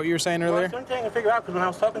truck. Is that what you were saying earlier? Well, that's one thing I figure out, because when I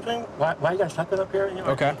was talking to him, why you got a shotgun up here? You know,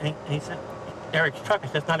 Okay. And he said, Eric's truck. I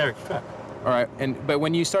said, it's not Eric's truck. All right, but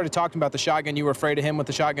when you started talking about the shotgun, you were afraid of him with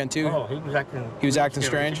the shotgun too? Oh, he was acting... He was acting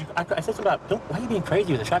strange? I said something about, why are you being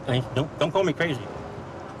crazy with the shotgun? He said, don't call me crazy.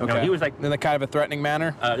 Okay. You know, he was like... In a kind of a threatening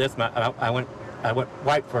manner? Yes, I went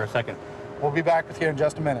white for a second. We'll be back with you in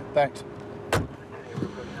just a minute. Thanks.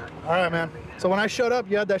 All right, man. So when I showed up,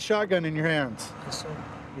 you had that shotgun in your hands. Yes, sir.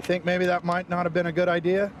 You think maybe that might not have been a good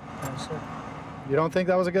idea? No, sir. You don't think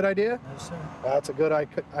that was a good idea? No, sir. That's a good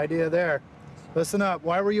idea there. Listen up.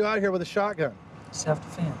 Why were you out here with a shotgun?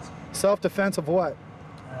 Self-defense. Self-defense of what?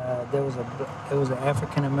 There was an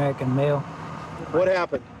African-American male. What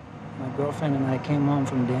happened? My girlfriend and I came home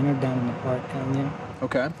from dinner down in the park down there.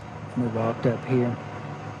 Okay. We walked up here,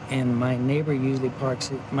 and my neighbor parks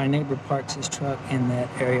his truck in that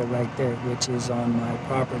area right there, which is on my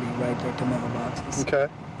property right there to mailboxes. Okay.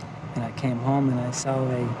 And I came home and I saw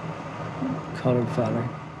a colored fella.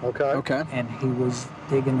 Okay. Okay. And he was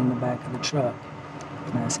digging in the back of the truck.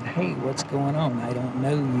 And I said, hey, what's going on? I don't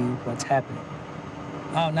know you. What's happening?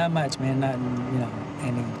 Oh, not much, man. Nothing, you know.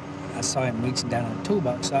 And I saw him reaching down in the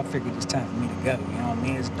toolbox, so I figured it's time for me to go. You know what I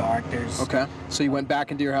mean? It's dark. Okay. So you went back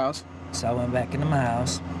into your house? So I went back into my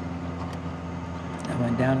house. I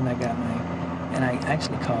went down and I got and I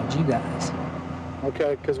actually called you guys.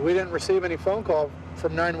 Okay, because we didn't receive any phone call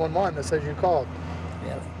from 911 that says you called.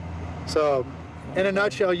 Really? So, in a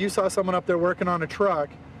nutshell, you saw someone up there working on a truck.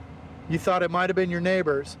 You thought it might have been your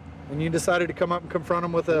neighbors, and you decided to come up and confront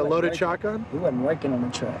them with a loaded shotgun? He wasn't working on the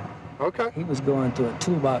truck. Okay. He was going through a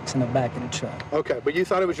toolbox in the back of the truck. Okay, but you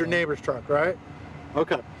thought it was your neighbor's truck, right?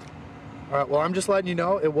 Okay. All right, well, I'm just letting you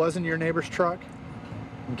know it wasn't your neighbor's truck.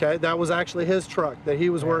 Okay, that was actually his truck that he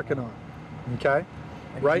was working on. Okay?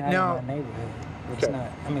 Right now... in my neighborhood. It's Okay.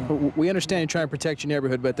 not, I mean... We understand you're trying to protect your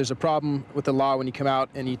neighborhood, but there's a problem with the law when you come out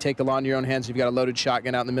and you take the law into your own hands. You've got a loaded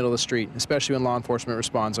shotgun out in the middle of the street, especially when law enforcement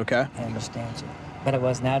responds, okay? I understand, sir. But I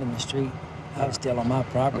wasn't out in the street. I was still on my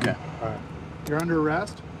property. Okay. All right. You're under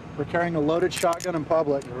arrest for carrying a loaded shotgun in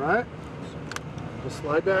public, all right? Just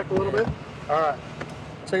slide back a little bit. All right.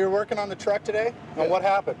 So you're working on the truck today? And what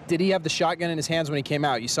happened? Did he have the shotgun in his hands when he came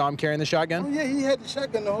out? You saw him carrying the shotgun? Oh, yeah, he had the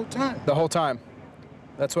shotgun the whole time. The whole time?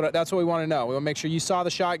 That's what we want to know. We want to make sure you saw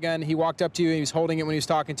the shotgun, he walked up to you, and he was holding it when he was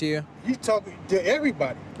talking to you? He's talking to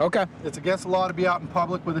everybody. Okay. It's against the law to be out in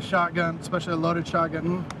public with a shotgun, especially a loaded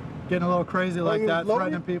shotgun. Getting a little crazy like that,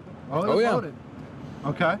 threatening people. Oh, it's loaded.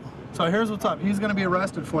 Okay. So here's what's up. He's going to be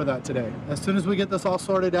arrested for that today. As soon as we get this all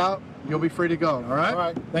sorted out, you'll be free to go, all right? All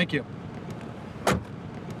right. Thank you.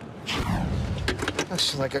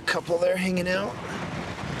 Looks like a couple there hanging out.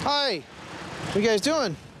 Hi. What you guys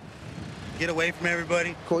doing? Get away from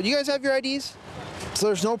everybody. Cool. You guys have your IDs? So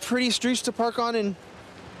there's no pretty streets to park on in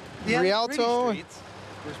Rialto?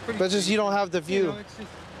 But just you don't have the view. You know, it's just,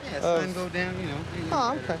 yeah, sun go down, you know.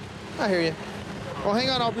 Oh, okay. I hear you. Well, hang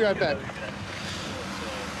on. I'll be right back.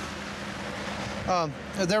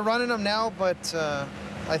 They're running them now, but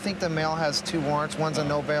I think the male has 2 warrants. One's a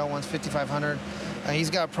no bail, one's $5,500. He's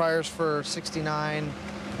got priors for 69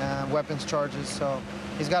 weapons charges, so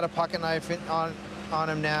he's got a pocket knife on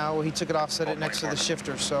him now. He took it off, set it next to the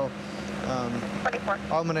shifter, so I'm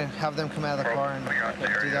going to have them come out of the car and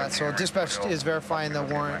do that. So dispatch is verifying the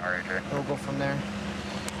warrant. We'll go from there.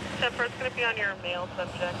 Shepard's going to be on your male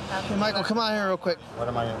subject. Hey, Michael, come out here real quick.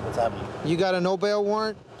 What's happening? You got a no bail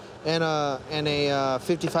warrant and a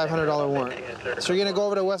 $5,500 warrant. So you're going to go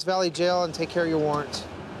over to West Valley Jail and take care of your warrants.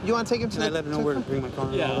 You want to take him to Can I let him know where to bring my car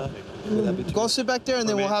and all that? Go sit back there, and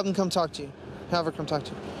then we'll have him come talk to you. Have her come talk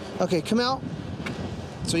to you. Okay, come out.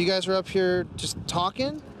 So you guys are up here just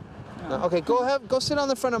talking? No. Okay, go sit on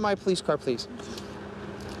the front of my police car, please.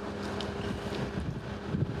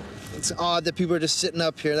 It's odd that people are just sitting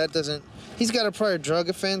up here. That doesn't... He's got a prior drug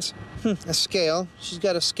offense. A scale. She's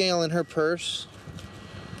got a scale in her purse.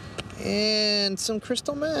 And some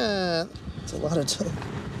crystal meth. It's a lot of dope.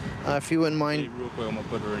 If you wouldn't mind. Hey, real quick, I'm gonna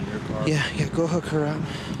put her in your car. Yeah, go hook her up.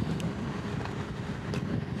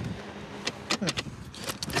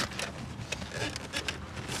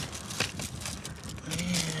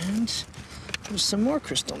 And there's some more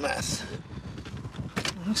crystal meth.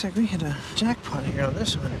 Looks like we hit a jackpot here on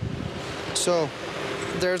this one. So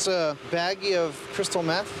there's a baggie of crystal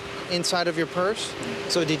meth inside of your purse.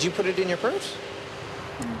 So did you put it in your purse?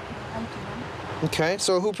 Okay,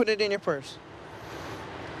 so who put it in your purse?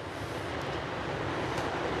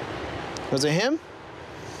 Was it him?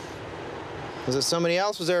 Was it somebody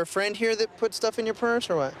else? Was there a friend here that put stuff in your purse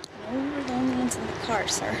or what? No, we were the only ones in the car,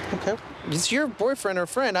 sir. Okay. It's your boyfriend or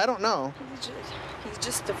friend, I don't know. He's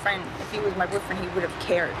just a friend. If he was my boyfriend, he would have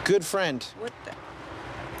cared. Good friend. What the?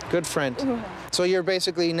 Good friend. Ugh. So you're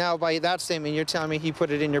basically now, by that statement, you're telling me he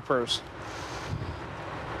put it in your purse.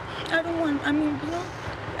 I don't want, I mean, you know,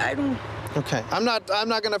 I don't. Okay. I'm not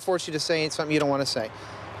gonna force you to say something you don't want to say.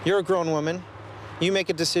 You're a grown woman. You make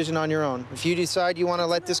a decision on your own. If you decide you want to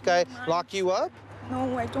let this guy lock you up,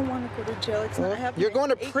 No, I don't want to go to jail. It's not happening. you're going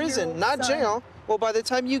to prison, not jail. Well, by the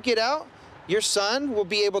time you get out, your son will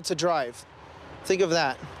be able to drive. Think of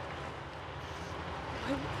that.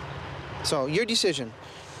 So, your decision.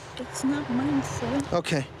 It's not mine, sir.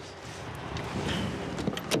 Okay.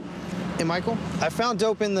 Hey, Michael, I found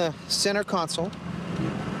dope in the center console.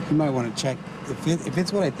 You might want to check. If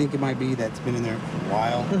it's what I think it might be, that's been in there for a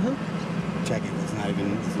while, check it. It's not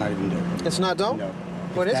even dope. It's not dope? No.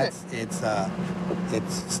 What is it? It's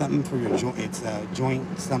something for your joint. It's a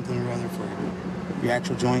joint something or other for your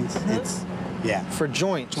actual joints. It's, yeah. For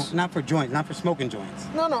joints? Not for joints, not for smoking joints.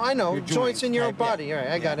 No, I know. Your Joints in your type, body. yeah. All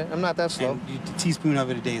right, I got it. I'm not that slow. And a teaspoon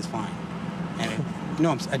of it a day is fine. And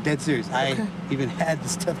no, I'm dead serious. I even had the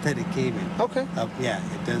stuff that it came in. Okay. Yeah,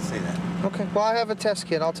 it does say that. Okay. Well, I have a test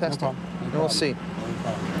kit. I'll test it. And we'll see.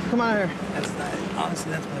 Come on here.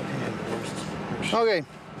 Honestly, that's my opinion. The worst. Okay.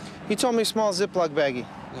 You told me small Ziploc baggie.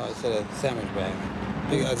 No, I said a sandwich bag.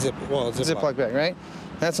 A Ziploc bag, right?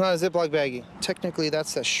 That's not a Ziploc baggie. Technically,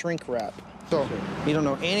 that's a shrink wrap. So, you don't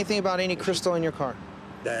know anything about any crystal in your car?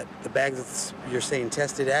 That the bag that you're saying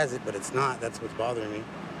tested as it, but it's not. That's what's bothering me.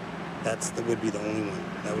 Would be the only one.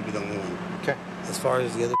 That would be the only one. Okay. As far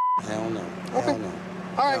as the other, hell no. Okay. Hell no.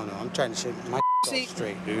 All right. Hell no. I'm trying to shit my See,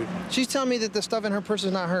 straight, dude. She's telling me that the stuff in her purse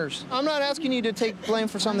is not hers. I'm not asking you to take blame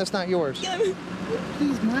for something that's not yours.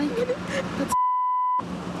 Please, Mike. That's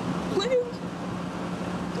what is,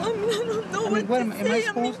 I mean, I don't know what to say.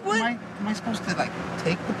 Am I supposed to like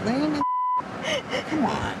take the blame? Come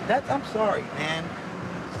on. I'm sorry, man.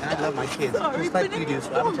 And I love my kids just like you do,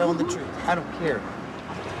 so I'm telling the truth. I don't care.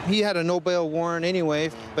 He had a no bail warrant anyway,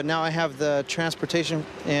 but now I have the transportation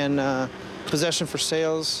and possession for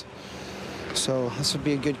sales. So this would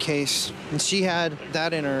be a good case. And she had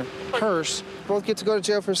that in her purse. Both get to go to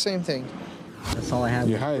jail for the same thing. That's all I have.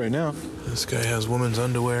 You're high right now. This guy has women's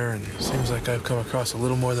underwear, and it seems like I've come across a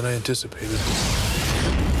little more than I anticipated.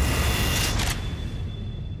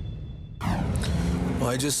 Well,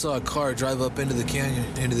 I just saw a car drive up into the canyon,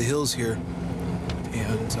 into the hills here.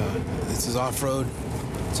 And this is off-road.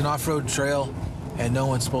 It's an off-road trail, and no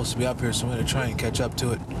one's supposed to be up here, so I'm going to try and catch up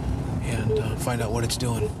to it and find out what it's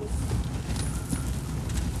doing.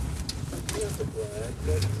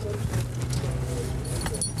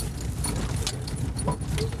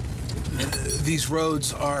 These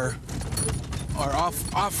roads are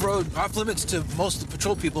off-road, off limits to most of the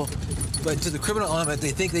patrol people, but to the criminal element,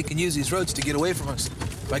 they think they can use these roads to get away from us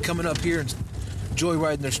by coming up here and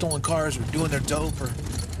joyriding their stolen cars or doing their dope or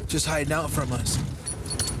just hiding out from us.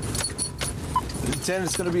 Lieutenant,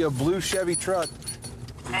 it's going to be a blue Chevy truck.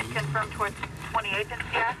 And confirm towards 28th and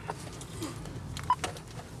Sierra.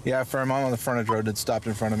 Yeah, firm. I'm on the frontage road. It stopped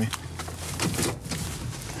in front of me.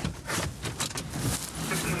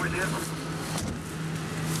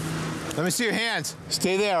 Let me see your hands.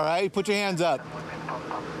 Stay there, all right? Put your hands up.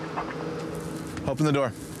 Open the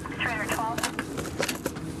door. Trainer 12.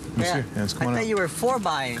 Let me see your hands. Come on out. I thought you were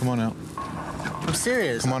 4-buying. Come on out. I'm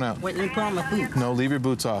serious. Come on out. Wait, let me put on my boots. No, leave your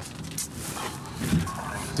boots off.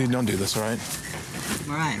 Dude, don't do this, all right?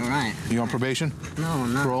 All right. You on probation? No,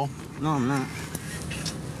 I'm not. Parole? No, I'm not.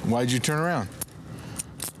 Why'd you turn around?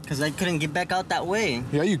 Because I couldn't get back out that way.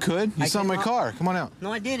 Yeah, you could. You saw my car. Come on out.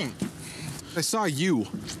 No, I didn't. I saw you.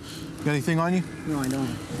 Got anything on you? No, I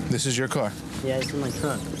don't. This is your car. Yeah, it's in my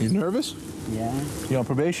truck. You nervous? Yeah. You on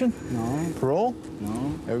probation? No. Parole?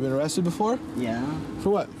 No. Ever been arrested before? Yeah. For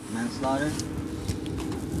what? Manslaughter.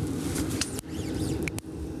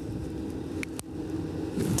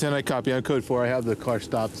 I copy. On code 4, I have the car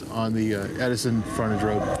stopped on the Edison frontage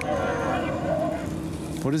road.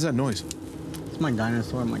 What is that noise? It's my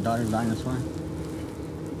dinosaur, my daughter's dinosaur.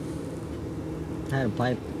 I had a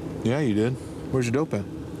pipe. Yeah, you did. Where's your dope at?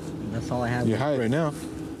 That's all I have. You're high right now.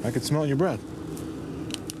 I can smell it in your breath.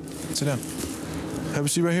 Sit down. Have a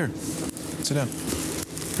seat right here. Sit down.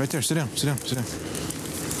 Right there. Sit down. Sit down. Sit down.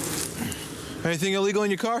 Anything illegal in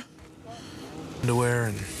your car? Underwear,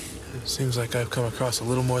 and it seems like I've come across a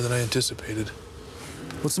little more than I anticipated.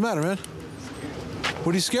 What's the matter, man?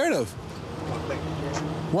 What are you scared of?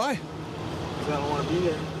 Why? I don't want to be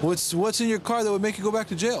there. What's in your car that would make you go back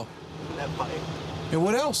to jail? That bike. And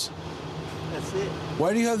what else? That's it.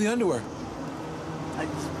 Why do you have the underwear?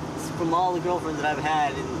 It's from all the girlfriends that I've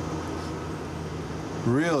had,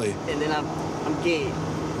 Really? and then I'm gay.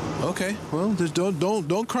 Okay. Well, just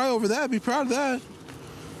don't cry over that. Be proud of that.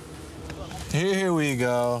 Here we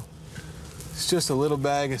go. It's just a little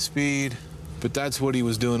bag of speed, but that's what he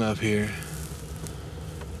was doing up here.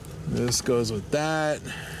 This goes with that,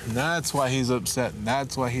 and that's why he's upset, and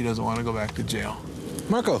that's why he doesn't want to go back to jail.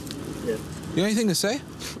 Marco, Yeah. you got anything to say?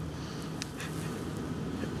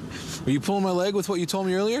 Were you pulling my leg with what you told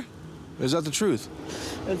me earlier? Or is that the truth?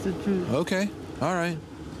 That's the truth. Okay, all right.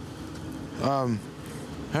 All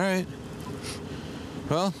right.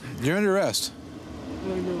 Well, you're under arrest. I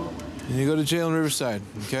know. And you go to jail in Riverside,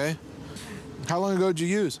 okay? How long ago did you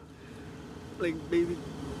use? Like maybe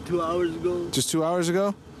 2 hours ago. Just 2 hours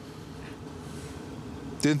ago?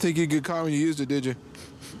 Didn't think you'd get caught when you used it, did you?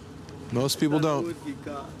 Most people I don't. would get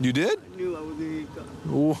caught. You did? I knew I was gonna get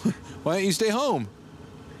caught. Why didn't you stay home?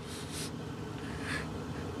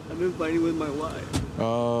 I've been fighting with my wife.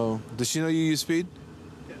 Oh, does she know you use speed?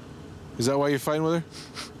 Yeah. Is that why you're fighting with her?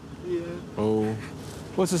 Yeah. Oh.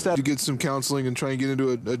 What's the status? You get some counseling and try and get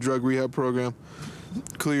into a drug rehab program.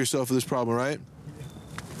 Clear yourself of this problem, right?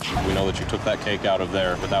 We know that you took that cake out of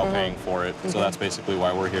there without paying for it, so that's basically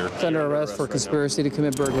why we're here. It's under arrest for conspiracy to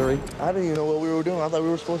commit burglary. I didn't even know what we were doing. I thought we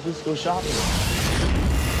were supposed to just go shopping.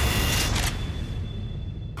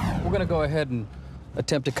 We're going to go ahead and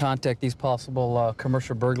attempt to contact these possible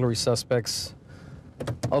commercial burglary suspects.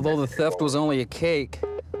 Although the theft was only a cake,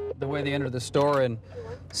 the way they entered the store and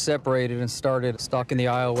separated and started stalking the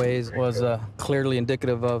aisleways was clearly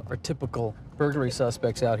indicative of our typical burglary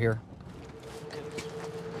suspects out here.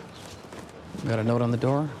 Got a note on the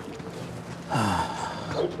door.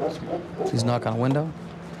 Please knock on a window.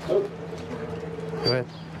 Go ahead.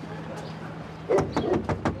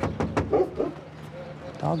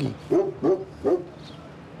 Doggy.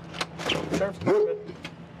 Sheriff's Department.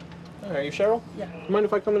 Hi, are you Cheryl? Yeah. You mind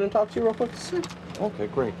if I come in and talk to you real quick? Sure. Okay,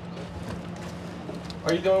 great.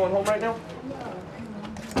 Are you the only one home right now?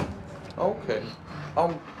 No. Okay.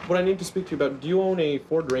 What I need to speak to you about, do you own a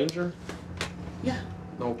Ford Ranger? Yeah.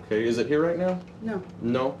 Okay, is it here right now? No.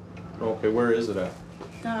 No? Okay, where is it at?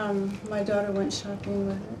 My daughter went shopping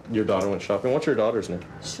with it. Your daughter went shopping. What's your daughter's name?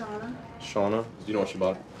 Shauna. Shauna. Do you know what she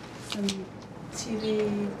bought? Some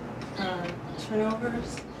TV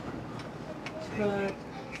turnovers. She bought,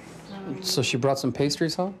 So she brought some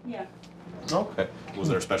pastries home? yeah. Okay. Was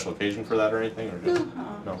there a special occasion for that or anything, or just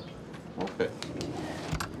no? Okay.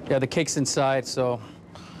 Yeah, the cake's inside, so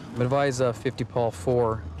I'm advised 50 Paul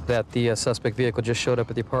 4 that the suspect vehicle just showed up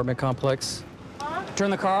at the apartment complex. Turn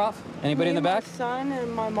the car off. Anybody in the back? My son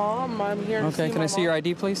and my mom. I'm here to Okay, see can I see your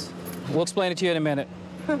ID, please? We'll explain it to you in a minute.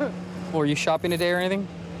 Were you shopping today or anything?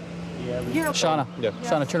 Yeah. Shauna. Yeah.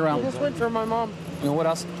 Shauna, turn around. I just went for my mom. You know what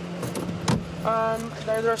else?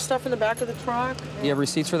 There's stuff in the back of the truck. You have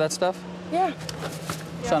receipts for that stuff? Yeah.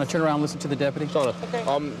 Shauna, turn around, listen to the deputy. Shauna,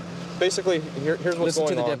 Okay. basically, here's what's Listen going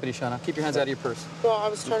to the on. deputy, Shauna. Keep your hands out of your purse. Well, I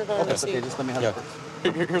was trying to find a That's receipt. okay, just let me have Yeah.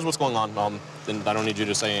 the purse. Here's what's going on. And I don't need you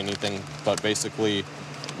to say anything, but basically,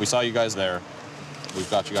 we saw you guys there. We've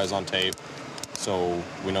got you guys on tape, so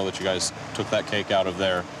we know that you guys took that cake out of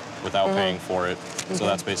there without paying for it. So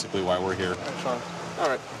that's basically why we're here. Shauna. All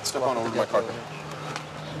right, step on over to my car.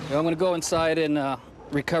 Well, I'm going to go inside and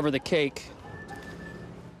recover the cake.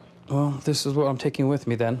 Well, this is what I'm taking with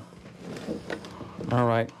me then. All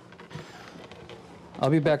right. I'll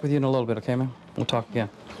be back with you in a little bit, okay, man? We'll talk again.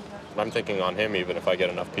 I'm thinking on him, even if I get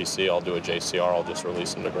enough PC, I'll do a JCR. I'll just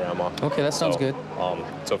release him to Grandma. Okay, that sounds good.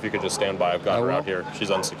 So if you could just stand by, I've got her out here. She's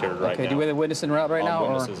unsecured right now. Okay, do we have a witness en route right now?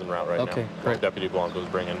 Witness is en route right now. Okay, great. Deputy Blanco's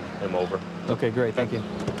bringing him over. Okay, great, thank you.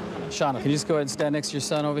 Shauna, can you just go ahead and stand next to your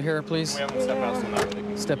son over here, please? We haven't stepped out so now they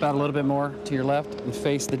can Step out a little bit more to your left and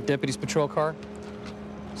face the deputy's patrol car.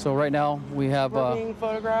 So right now we have... We're being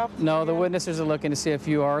photographed? No, the witnesses are looking to see if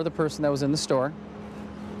you are the person that was in the store.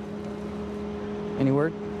 Any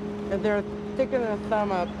word? And they're sticking their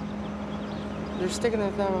thumb up. They're sticking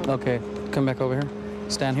their thumb up. Okay, come back over here.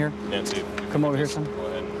 Stand here. Nancy, Come over here, son. go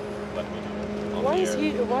ahead and let me do it.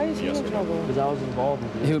 Why is he in trouble? Because I was involved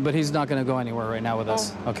with it. But he's not going to go anywhere right now with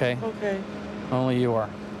us, okay? Okay. Only you are.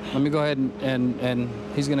 Let me go ahead and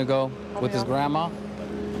he's going to go with his grandma.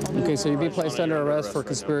 Okay, so you'll be placed under arrest for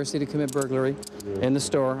conspiracy to commit burglary in the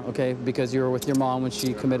store, okay, because you were with your mom when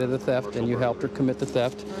she committed the theft and you helped her commit the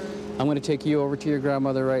theft. I'm going to take you over to your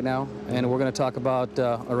grandmother right now, and we're going to talk about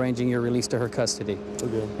arranging your release to her custody.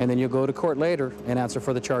 Okay. And then you'll go to court later and answer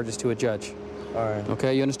for the charges to a judge. All right.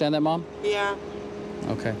 Okay, you understand that, Mom? Yeah.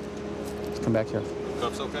 Okay. Let's come back here.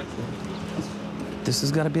 Cuffs okay? This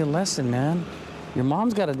has got to be a lesson, man. Your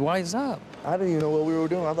mom's got to wise up. I didn't even know what we were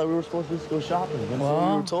doing. I thought we were supposed to just go shopping. That's what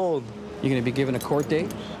we were told. You're going to be given a court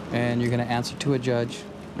date, and you're going to answer to a judge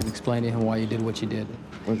and explain to him why you did what you did.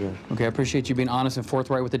 Okay. Okay, I appreciate you being honest and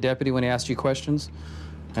forthright with the deputy when he asked you questions,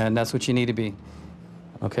 and that's what you need to be.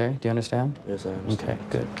 Okay, do you understand? Yes, I understand. Okay,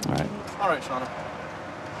 good. All right. All right, Shauna.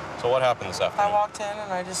 So what happened this I afternoon? walked in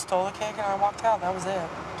and I just stole the cake and I walked out. That was it.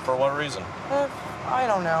 For what reason? I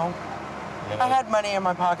don't know. I had money in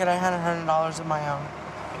my pocket. I had $100 of my own.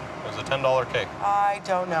 It was a $10 cake. I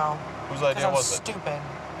don't know. Whose idea I'm was it? stupid.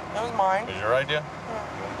 It was mine. It was your idea?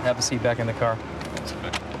 Have a seat back in the car.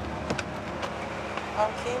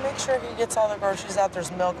 Can you make sure he gets all the groceries out?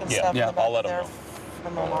 There's milk and stuff in the back I'll let him there know.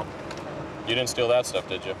 for my mom. You didn't steal that stuff,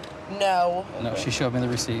 did you? No. No, she showed me the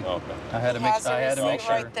receipt. Okay. I had to He make. has the I had to make receipt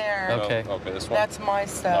sure. right there. Okay. Okay, this one. That's my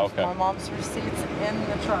stuff. Okay. My mom's receipts in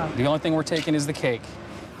the trunk. The only thing we're taking is the cake.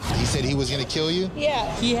 He said he was going to kill you? Yeah.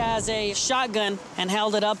 He has a shotgun and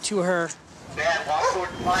held it up to her. Dad, walk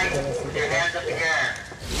towards the light with your hands up in the air.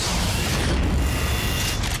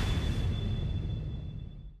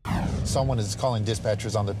 Someone is calling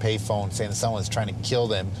dispatchers on the payphone saying that someone's trying to kill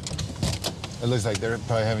them. It looks like they're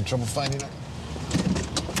probably having trouble finding it.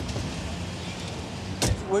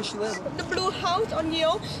 Where she live? The blue house on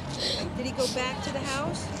Yale. Did he go back to the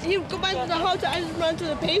house? He go back to the house. I just ran to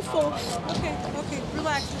the payphone. Okay,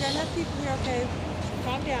 relax. We got enough people here, okay?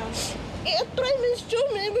 Calm down. He threatened to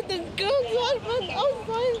shoot me with the gun, so I ran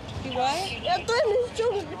outside. He what? He threatened to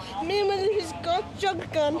shoot me with his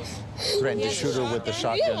shotgun. Threatened to shoot her with the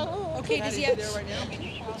shotgun. Yeah. Okay, does he have a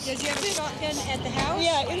shotgun at the house?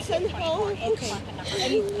 Yeah, inside the house. Okay.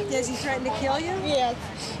 And does he threaten to kill you? Yes.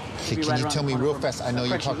 Okay, can you tell me real fast? I know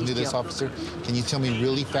you're talking to this officer. Can you tell me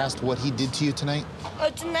really fast what he did to you tonight?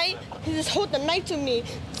 Tonight, he just hold the knife to me.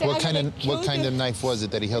 Said, What kind of you. knife was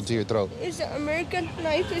it that he held to your throat? It's an American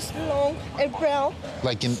knife. It's long and brown.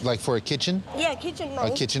 Like for a kitchen? Yeah, kitchen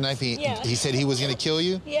knife. A kitchen knife? Yeah. He said he was going to kill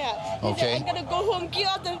you? Yeah. He Okay. said, I'm gonna go home,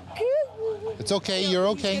 kill the kid. It's okay, you're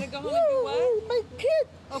okay. You're gonna go home and do what? My kid.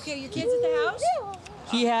 Okay, your kid's at the house? Yeah.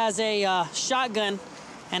 He has a shotgun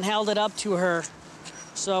and held it up to her.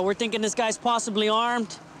 So we're thinking this guy's possibly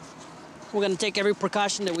armed. We're gonna take every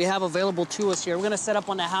precaution that we have available to us here. We're gonna set up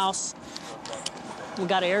on the house. We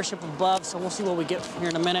got an airship above, so we'll see what we get here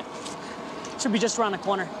in a minute. Should be just around the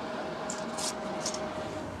corner.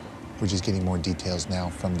 We're just getting more details now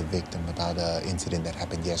from the victim about an incident that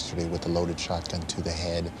happened yesterday with a loaded shotgun to the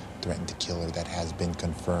head, threatened to kill her. That has been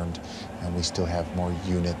confirmed, and we still have more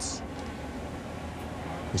units.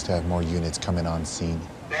 We still have more units coming on scene.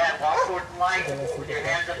 Dad, walk towards the light with your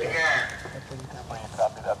hands up in the air.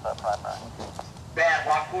 Dad,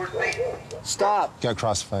 walk towards me. Stop. Got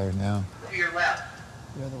crossfire now. To your left.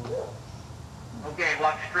 Okay,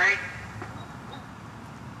 walk straight.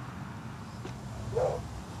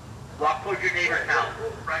 Walk towards your neighbor's house,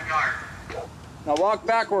 front yard. Now walk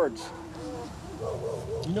backwards.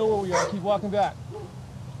 You know where we are. Keep walking back.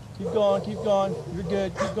 Keep going, keep going. You're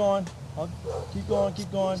good. Keep going. Keep going,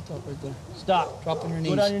 keep going. Stop right there. Stop. Drop on your knees.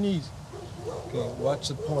 Go down your knees. Okay, watch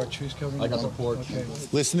the porch. Who's covering I got the porch? porch. Okay.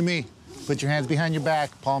 Listen to me. Put your hands behind your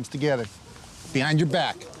back, palms together. Behind your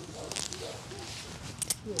back.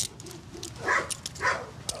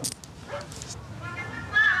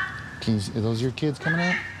 Are those your kids coming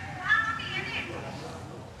out?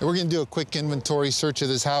 We're going to do a quick inventory search of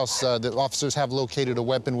this house. The officers have located a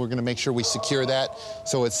weapon. We're going to make sure we secure that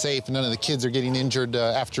so it's safe. None of the kids are getting injured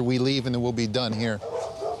after we leave, and then we'll be done here.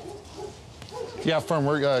 Yeah, firm.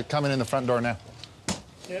 We're coming in the front door now.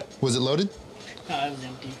 Yep. Was it loaded? It was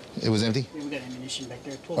empty. It was empty? We got ammunition back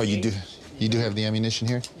there. 12 Oh, you gauge. do? You do have the ammunition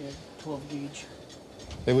here? Yeah, 12 gauge.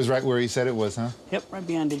 It was right where he said it was, huh? Yep, right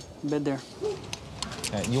behind the bed there.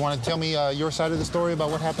 You want to tell me your side of the story about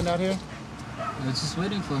what happened out here? I was just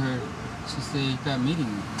waiting for her. She said you got a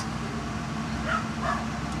meeting.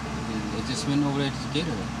 I just went over there to get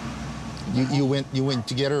her. You went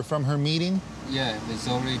to get her from her meeting? Yeah, it's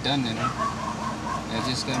already done, you know. I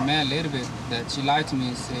just got mad a little bit that she lied to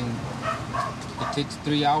me saying it takes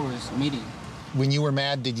 3 hours meeting. When you were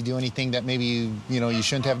mad, did you do anything that maybe you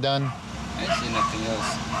shouldn't have done? I didn't see nothing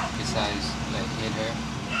else besides like hit her.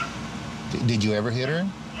 Did you ever hit her?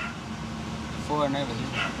 Before I never hit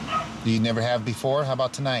her. You never have before? How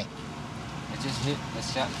about tonight? I just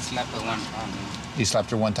slapped her one time. You slapped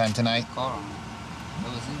her one time tonight? Car on her.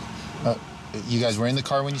 That was it. You guys were in the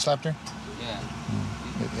car when you slapped her? Yeah.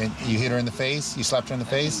 And you hit her in the face? You slapped her in the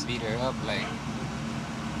face? Beat her up like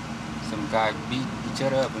some guy beat each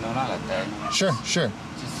other up, not like that. Sure.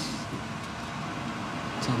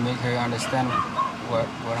 to make her understand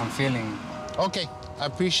what I'm feeling. Okay, I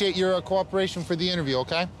appreciate your cooperation for the interview,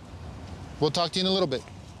 okay? We'll talk to you in a little bit.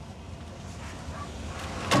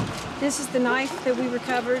 This is the knife that we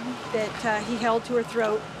recovered that he held to her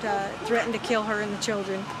throat, threatened to kill her and the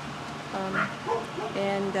children.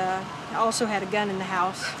 And also had a gun in the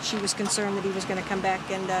house. She was concerned that he was going to come back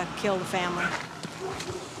and kill the family.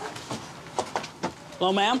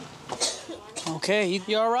 Hello, ma'am. Okay,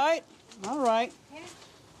 you all right? All right.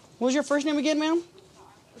 What was your first name again, ma'am?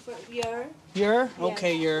 Yer. Yer?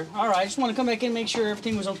 Okay, Yer. All right, I just want to come back in and make sure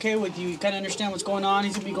everything was okay with you. You kind of understand what's going on.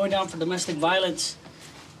 He's going to be going down for domestic violence.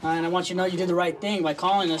 And I want you to know you did the right thing by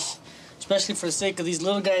calling us, especially for the sake of these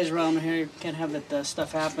little guys around here. You can't have that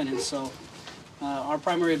stuff happen. And so our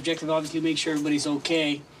primary objective, obviously, make sure everybody's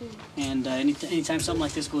okay. And anytime something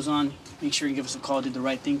like this goes on, make sure you give us a call. Did the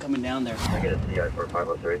right thing coming down there. I get a CI for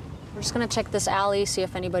 503. We're just gonna check this alley, see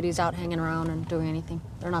if anybody's out hanging around and doing anything.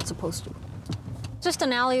 They're not supposed to. Just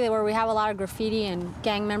an alley where we have a lot of graffiti and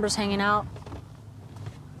gang members hanging out.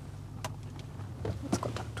 Let's go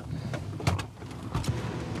talk to them.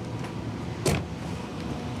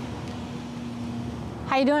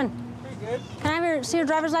 How you doing? Pretty good. Can I see your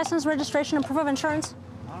driver's license, registration, and proof of insurance?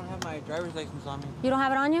 I don't have my driver's license on me. You don't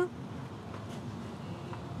have it on you?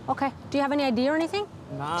 Okay. Do you have any ID or anything?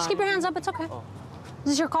 Nah. Just keep your hands up, it's okay. Oh.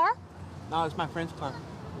 Is this your car? No, it's my friend's car.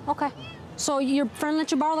 Okay. So your friend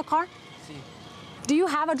let you borrow the car? See. Do you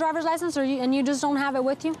have a driver's license and you just don't have it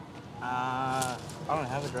with you? I don't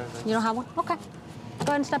have a driver's license. You don't have one? Okay. Go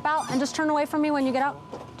ahead and step out and just turn away from me when you get out.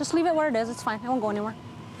 Just leave it where it is, it's fine. It won't go anywhere.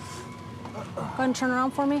 Go ahead and turn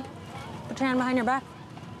around for me. Put your hand behind your back.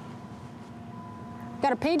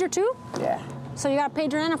 Got a pager too? Yeah. So you got a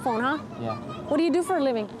pager and a phone, huh? Yeah. What do you do for a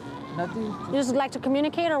living? Nothing. You just like to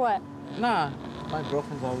communicate or what? Nah, my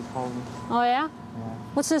girlfriend's always calling me. Oh, yeah? Yeah.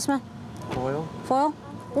 What's this, man? Foil. Foil?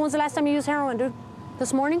 When was the last time you used heroin, dude?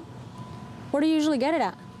 This morning? Where do you usually get it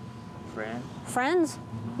at? Friend. Friends?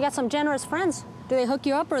 You got some generous friends. Do they hook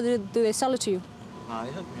you up or do they sell it to you? Nah,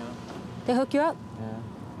 they hooked me up. They hook you up?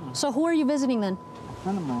 Yeah. So who are you visiting then? A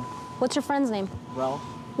friend of mine. What's your friend's name? Ralph.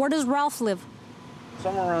 Where does Ralph live?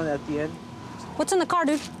 Somewhere around at the end. What's in the car,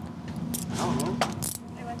 dude? I don't know.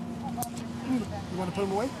 You want to put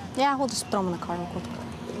them away? Yeah, we'll just throw them in the car real quick.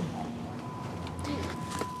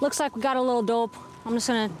 Looks like we got a little dope. I'm just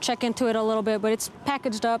gonna check into it a little bit, but it's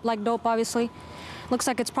packaged up like dope, obviously. Looks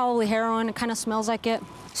like it's probably heroin. It kind of smells like it.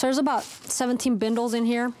 So there's about 17 bindles in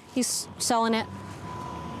here. He's selling it.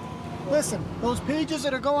 Listen, those pages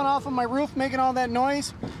that are going off on my roof making all that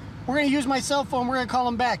noise, we're going to use my cell phone. We're going to call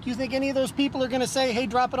them back. You think any of those people are going to say, hey,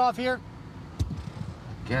 drop it off here?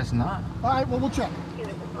 Guess not. All right, well, we'll check.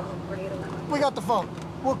 We got the phone.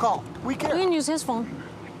 We'll call. We care. We can use his phone.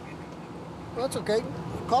 Well, that's okay.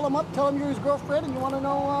 Call him up, tell him you're his girlfriend, and you want to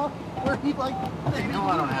know where he, like... You know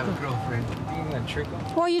I don't have a girlfriend. You gonna trick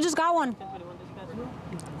him? Well, you just got one.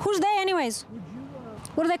 Who's they, anyways?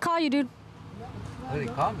 What do they call you, dude? What do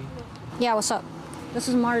they call me? Yeah, what's up? This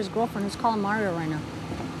is Mario's girlfriend. Who's calling Mario right now?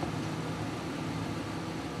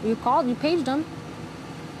 You called, you paged him.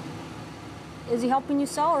 Is he helping you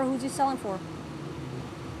sell, or who's he selling for?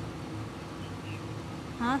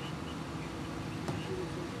 Huh?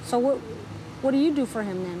 So what do you do for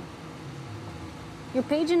him then? You're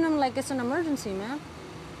paging him like it's an emergency, man.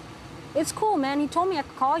 It's cool, man. He told me I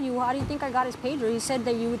could call you. How do you think I got his pager? He said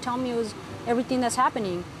that you would tell me it was everything that's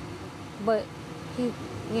happening. But he,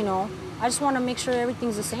 you know, I just want to make sure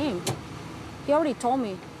everything's the same. He already told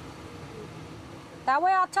me. That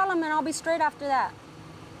way I'll tell him and I'll be straight after that.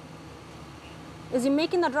 Is he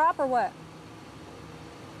making the drop or what?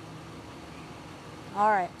 All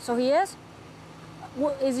right, so he is?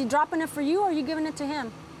 Is he dropping it for you or are you giving it to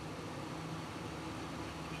him?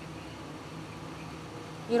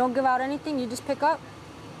 You don't give out anything, you just pick up?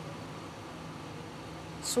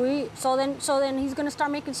 Sweet. So then he's gonna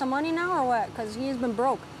start making some money now or what? Because he's been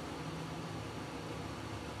broke.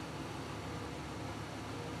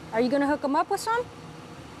 Are you gonna hook him up with some?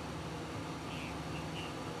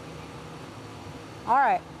 All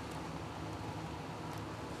right.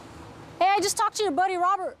 Hey, I just talked to your buddy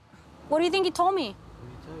Robert. What do you think he told me? What did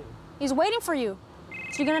he tell you? He's waiting for you.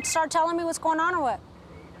 So you're gonna start telling me what's going on or what?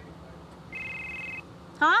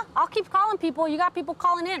 Huh? I'll keep calling people. You got people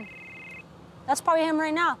calling in. That's probably him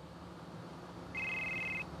right now.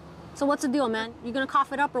 So what's the deal, man? You gonna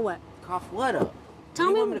cough it up or what? Cough what up?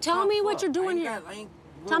 Tell me what you're doing here.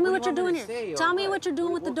 Tell me what you're doing here. Tell me what you're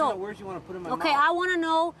doing with the dope. What you want to put in my Okay, mouth? I want to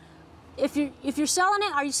know if you're selling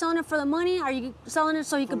it. Are you selling it for the money? Are you selling it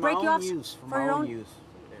so he could break you off for your own use?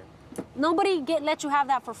 Nobody let you have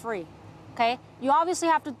that for free. Okay? You obviously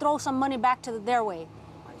have to throw some money back to their way.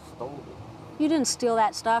 stole it. You didn't steal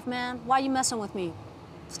that stuff, man. Why are you messing with me?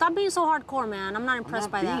 Stop being so hardcore, man. I'm not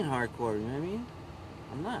impressed by that. I'm not being hardcore, you know what I mean?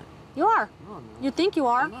 I'm not. You are. No, I'm not. You think you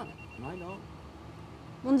are. I'm not. No, I don't.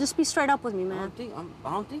 Well, just be straight up with me, man.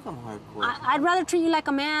 I don't think I'm hardcore. I'd rather treat you like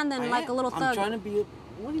a man than like a little thug. I'm trying to be a...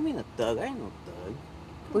 What do you mean a thug? I ain't no thug.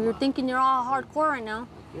 Well, you're thinking you're all hardcore right now.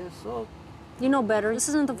 I guess so. You know better. This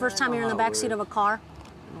isn't the first time you're in the backseat of a car.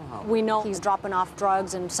 We know he's dropping off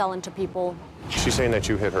drugs and selling to people. She's saying that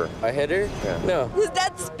you hit her. I hit her? Yeah. No. His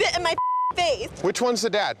dad spit in my face. Which one's the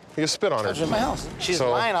dad? You spit on her. She's in my house. She's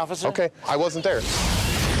lying, officer. Okay, I wasn't there.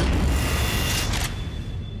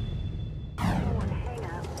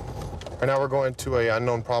 Right now we're going to an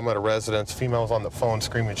unknown problem at a residence. Female was on the phone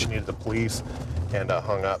screaming she needed the police and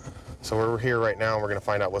hung up. So we're here right now and we're gonna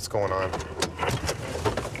find out what's going on.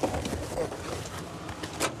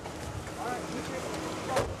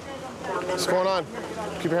 What's going on?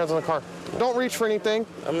 Keep your hands on the car. Don't reach for anything.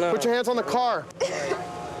 I'm not. Put your hands on the car.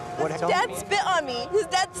 His dad spit on me. His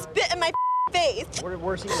dad spit in my face.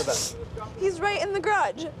 Where's he with us? He's right in the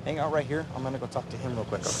garage. Hang out right here. I'm gonna go talk to him real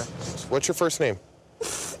quick, okay? What's your first name?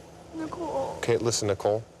 Nicole. Okay, listen,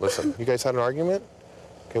 Nicole. Listen. You guys had an argument?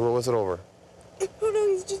 Okay, what was it over? I don't know,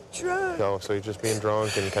 he's just drunk. No, so you're just being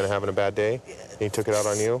drunk and kind of having a bad day? And he took it out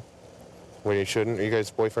on you? When you shouldn't? Are you guys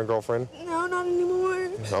boyfriend, girlfriend? No, not anymore.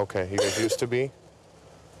 Okay, you guys used to be?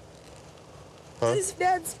 Huh? His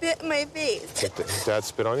dad spit in my face. His dad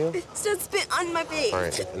spit on you? His dad spit on my face. All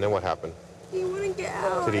right, and then what happened? He wouldn't get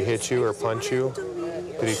out. Did he hit you or punch you?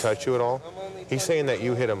 Did he touch you at all? He's saying that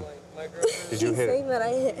you hit him. Did you He's hit saying him? that I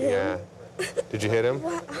hit him. Yeah. Did you hit him?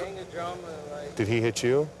 Did he hit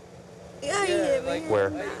you? Yeah, he hit me. Where?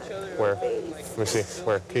 Where? Let me see.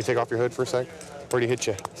 Where? Can you take off your hood for a sec? Where'd he hit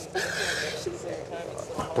you?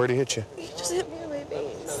 Where'd he hit you? He just hit me in my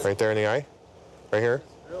face. Right there in the eye? Right here?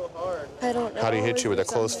 I don't know. How did he hit you? With a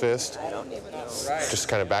closed fist? I don't even know. Just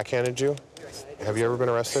kind of backhanded you? Have you ever been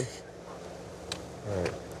arrested? All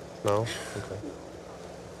right. No? Okay.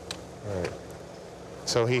 All right.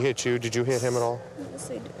 So he hit you. Did you hit him at all?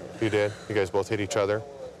 Yes, I did. You did? You guys both hit each other?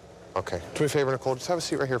 Okay. Do me a favor, Nicole. Just have a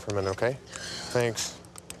seat right here for a minute, okay? Thanks.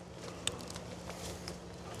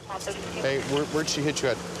 Hey, where'd she hit you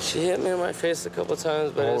at? She hit me in my face a couple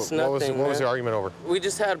times, but it's nothing. What was the argument over? We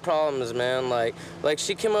just had problems, man. Like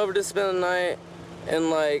she came over to spend the night,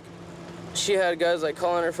 and like she had guys like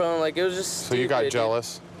calling her phone. Like it was just. So you got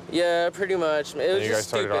jealous? Yeah, pretty much. It was just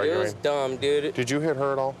stupid. Arguing? It was dumb, dude. Did you hit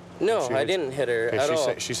her at all? No, I didn't hit her at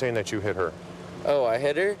all. She's saying that you hit her. Oh, I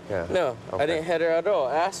hit her? Yeah. No, okay. I didn't hit her at all.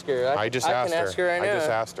 Ask her. I just asked her. I can ask her right now. I just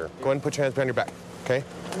asked her. Go ahead and put your hands behind your back, okay?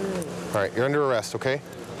 All right, you're under arrest, okay?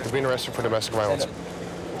 You're being arrested for domestic violence.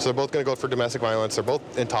 So they're both going to go for domestic violence. They're both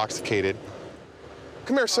intoxicated.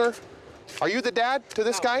 Come here, sir. Are you the dad to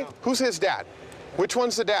this guy? Who's his dad? Which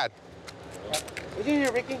one's the dad? Is he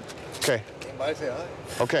here, Ricky? Okay. Anybody say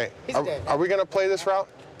hi? Okay. Are we going to play this route?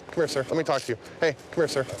 Come here, sir. Let me talk to you. Hey, come here,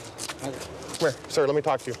 sir. Come here, sir. Let me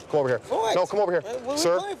talk to you. Come over here. What? No, come over here. What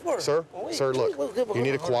sir, are we going for? sir, Wait, sir, look. You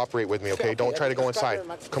need to cooperate with me, okay? Don't try to go inside.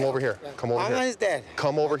 Come over here. Come over here. I'm not his dad.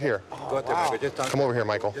 Come over here. Go ahead, Michael. Just talk. Come over here,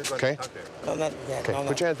 Michael. Okay? I'm not the dad. Okay.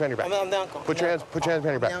 Put your hands behind your back. I'm the uncle. Put your hands behind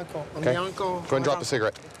your back. I'm Okay? the uncle. Go ahead and drop the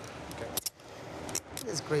cigarette.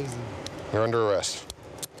 This is crazy. You're under arrest.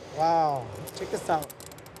 Wow. Check this out.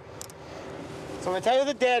 So I tell you who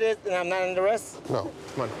the dad is, and I'm not under arrest? No.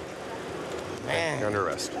 Come on. Man. You're under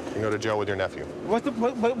arrest. You can go to jail with your nephew. What's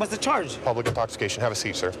the charge? Public intoxication. Have a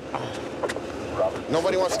seat, sir.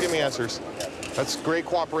 Nobody wants to give me answers. That's great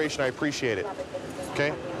cooperation. I appreciate it.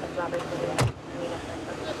 Okay?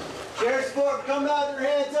 Sheriff's Fork, come out with your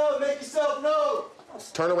hands up. Make yourself known.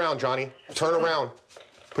 Turn around, Johnny. Turn around.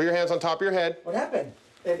 Put your hands on top of your head. What happened?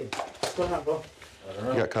 Eddie, what's going on, bro?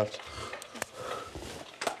 You got cuffed.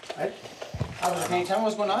 Can you tell me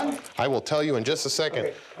what's going on? I will tell you in just a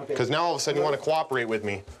second. Because now all of a sudden you want to cooperate with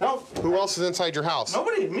me. No. Who else is inside your house?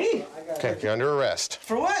 Nobody, me. Okay, you're under arrest.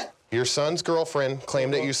 For what? Your son's girlfriend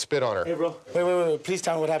claimed that you spit on her. Hey, bro. Wait. Please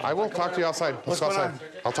tell me what happened. I will talk to you outside. Let's go outside.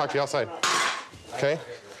 I'll talk to you outside. Okay?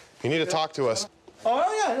 You need to talk to us. Oh,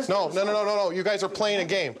 yeah. No. You guys are playing a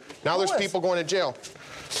game. Now there's people going to jail.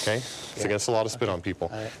 Okay? It's against the law to spit on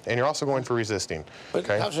people. And you're also going for resisting.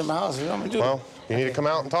 Okay? Cops in my house. What am I doing? Well, you need to come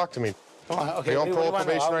out and talk to me. Okay. Are you on parole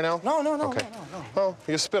probation right now? No. Okay. Oh,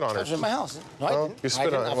 you spit on her. Cops in my house. No, I didn't. You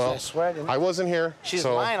spit on her. Well, I swear I didn't. I wasn't here. She's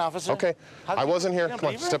so... lying, officer. Okay. I wasn't here. Come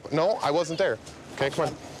on, step. No, I wasn't there. Okay, come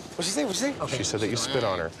on. What'd she say? Okay. She said that you spit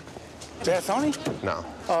on her. Is that Tony? No.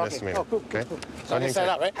 Oh, Misdemeanor. okay. Cool. Okay. So I can set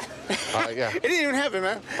out, right? Yeah. It didn't even happen,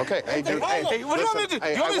 man. Okay. Hey, dude. Hey, what do you want me to do?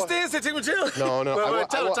 You want me to stay and say take me to jail? No.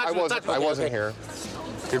 I wasn't here.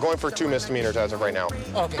 You're going for 2 misdemeanors as of right now.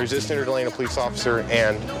 Okay. Resisting or delaying a police officer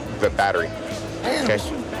and the battery. Okay?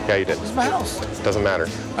 Yeah, you did. It's my house. Doesn't matter.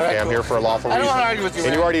 All right, okay, I'm cool. here for a lawful I reason. don't want to argue with you, And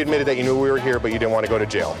man. you already admitted that you knew we were here, but you didn't want to go to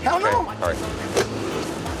jail. Hell no. Okay? All right.